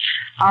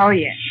I? Oh,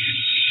 yes.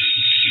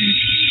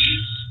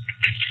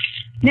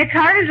 Nick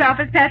Carter's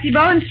office, Patsy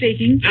Bowen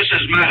speaking. This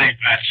is Matty,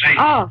 Patsy.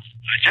 Oh.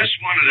 I just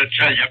wanted to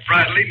tell you,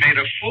 Bradley made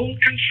a full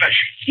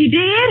confession. He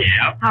did?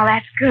 Yep. Oh,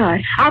 that's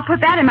good. I'll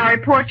put that in my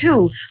report,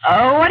 too.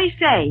 Oh, what'd he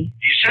say?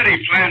 He said he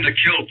planned to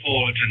kill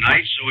Paula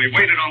tonight, so he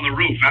waited on the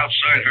roof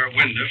outside her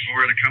window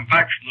for her to come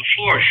back from the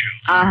floor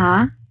show.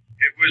 Uh-huh.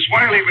 It was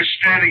while he was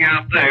standing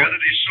out there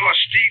that he saw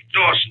Steve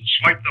Dawson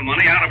swipe the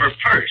money out of her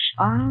purse.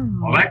 Oh.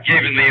 Well, that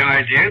gave him the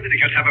idea that he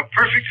could have a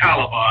perfect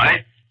alibi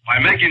by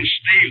making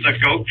Steve the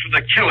goat for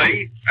the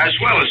killing as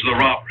well as the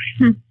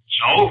robbery.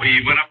 So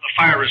he went up the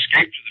fire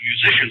escape to the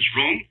musician's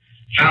room,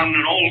 found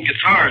an old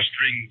guitar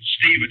string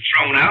Steve had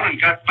thrown out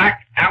and got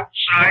back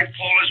outside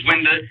Paula's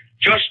window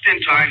just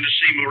in time to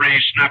see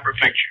Marie snap her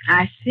picture.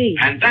 I see.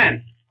 And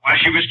then, while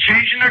she was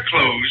changing her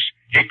clothes,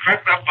 he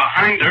crept up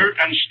behind her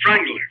and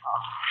strangled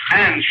her.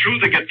 And threw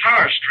the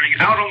guitar string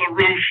out on the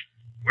roof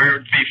where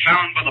it'd be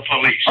found by the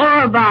police.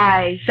 Or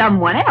by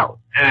someone else.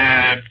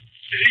 Yeah.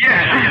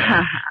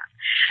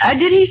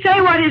 Did he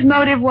say what his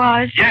motive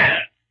was? Yeah.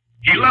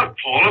 He loved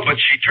Paula, but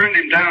she turned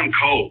him down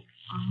cold.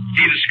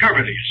 He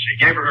discovered her, you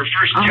see, gave her her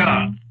first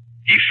job.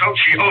 He felt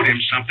she owed him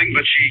something,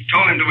 but she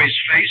told him to his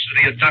face that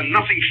he had done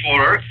nothing for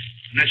her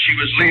and that she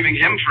was leaving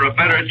him for a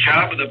better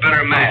job with a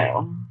better man.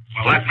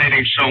 Well, that made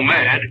him so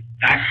mad,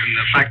 that and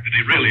the fact that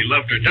he really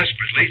loved her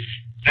desperately,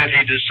 that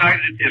he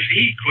decided if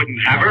he couldn't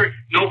have her,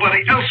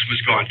 nobody else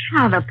was going to.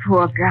 Oh, the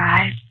poor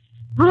guy.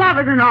 Love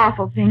is an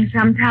awful thing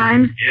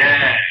sometimes.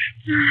 Yeah.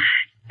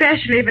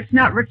 Especially if it's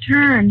not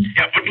returned.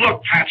 Yeah, but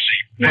look, Patsy,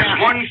 there's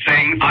one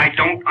thing I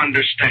don't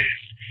understand.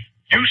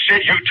 You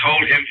said you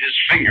told him his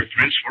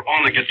fingerprints were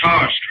on the guitar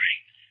string.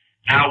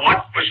 Now,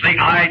 what was the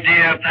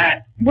idea of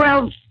that?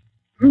 Well,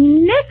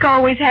 Nick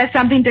always has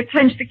something to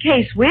clinch the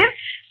case with,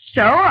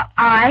 so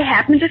I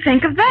happened to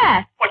think of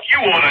that. But you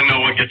ought to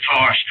know a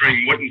guitar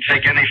string wouldn't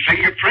take any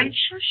fingerprints.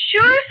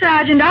 Sure,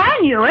 Sergeant, I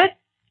knew it.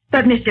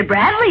 But Mr.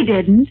 Bradley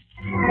didn't.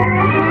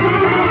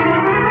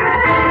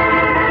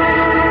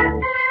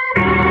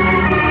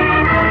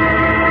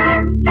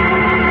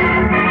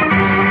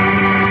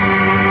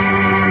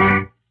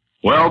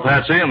 Well,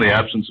 Patsy, in the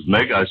absence of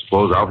Nick, I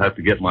suppose I'll have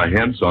to get my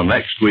hints on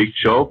next week's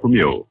show from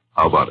you.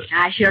 How about it?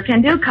 I sure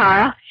can do,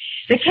 Carl.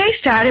 The case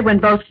started when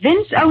both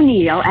Vince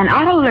O'Neill and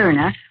Otto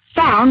Lerner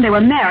found they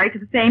were married to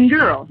the same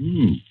girl.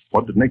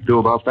 What did Nick do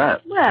about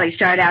that? Well, he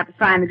started out to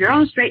find the girl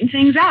and straighten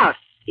things out,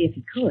 if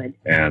he could.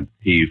 And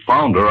he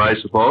found her, I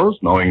suppose,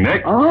 knowing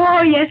Nick?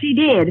 Oh, yes, he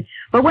did.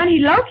 But when he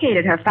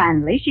located her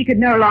finally, she could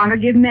no longer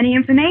give him any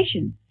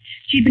information.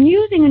 She'd been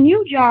using a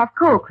new jar of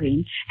cold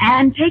cream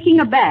and taking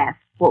a bath.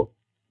 Well,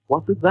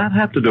 what did that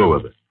have to do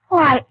with it?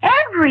 Why,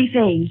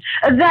 everything.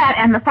 That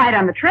and the fight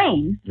on the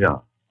train. Yeah.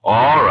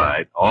 All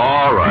right.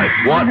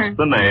 What's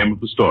the name of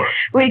the story?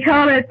 We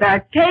call it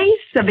The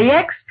Case of the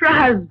Extra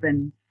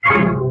Husband.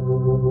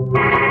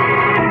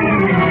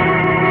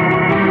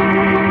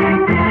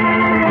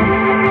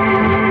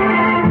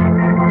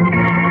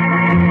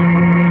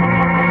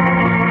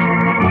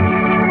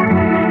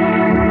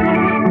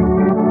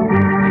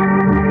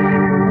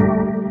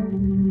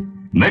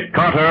 Nick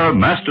Carter,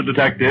 Master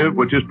Detective,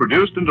 which is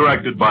produced and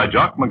directed by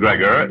Jock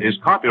McGregor, is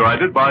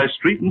copyrighted by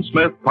Street and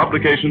Smith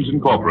Publications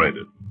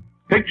Incorporated.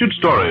 Pictured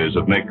stories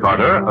of Nick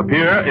Carter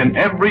appear in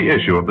every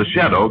issue of the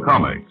Shadow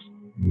comics.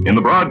 In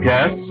the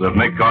broadcasts of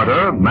Nick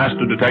Carter,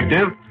 Master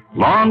Detective,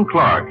 Lon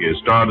Clark is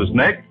starred as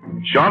Nick,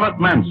 Charlotte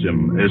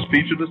Manson is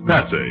featured as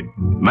Patsy,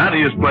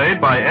 Mattie is played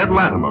by Ed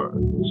Latimer,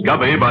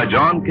 Scubby by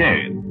John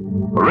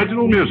Kane.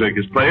 Original music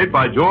is played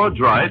by George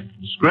Wright,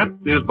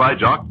 script is by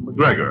Jock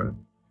McGregor.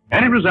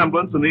 Any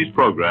resemblance in these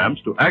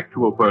programs to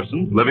actual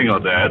persons, living or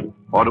dead,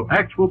 or to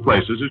actual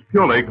places is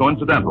purely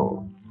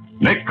coincidental.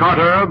 Nick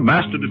Carter,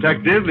 Master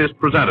Detective, is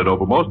presented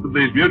over most of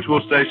these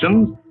mutual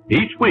stations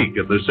each week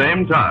at the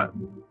same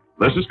time.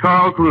 This is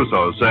Carl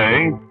Caruso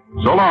saying,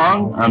 so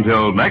long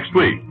until next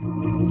week.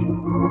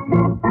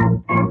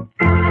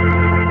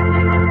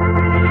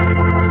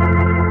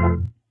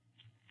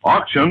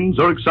 Auctions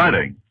are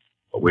exciting,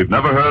 but we've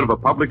never heard of a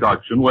public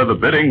auction where the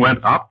bidding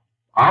went up,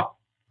 up,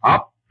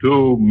 up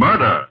to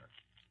murder.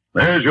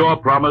 There's your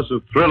promise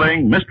of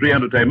thrilling mystery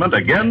entertainment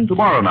again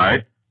tomorrow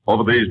night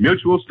over these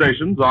mutual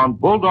stations on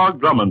Bulldog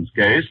Drummond's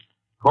case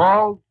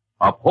called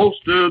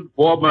Upholstered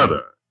for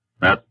Murder.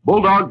 That's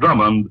Bulldog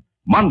Drummond,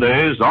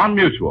 Mondays on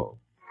Mutual.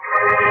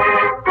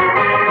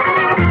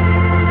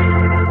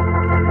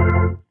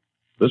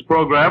 This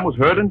program was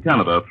heard in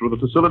Canada through the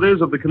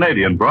facilities of the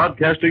Canadian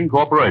Broadcasting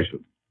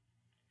Corporation.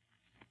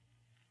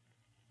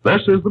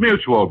 This is the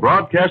Mutual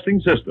Broadcasting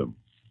System.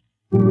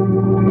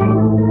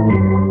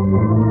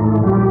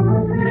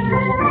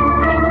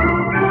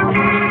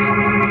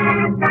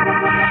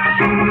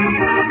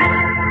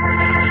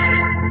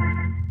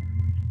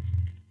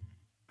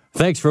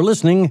 Thanks for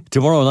listening.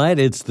 Tomorrow night,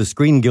 it's the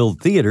Screen Guild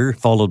Theater,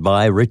 followed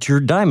by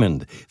Richard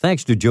Diamond.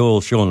 Thanks to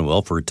Joel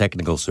Schoenwell for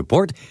technical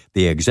support.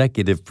 The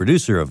executive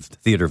producer of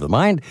Theater of the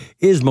Mind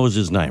is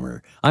Moses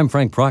Neimer. I'm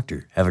Frank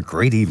Proctor. Have a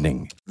great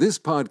evening. This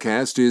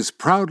podcast is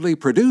proudly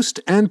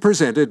produced and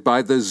presented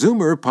by the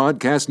Zoomer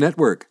Podcast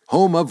Network,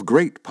 home of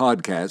great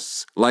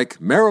podcasts like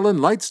Marilyn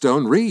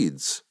Lightstone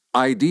Reads,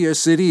 Idea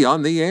City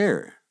on the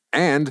Air,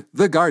 and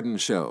The Garden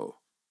Show.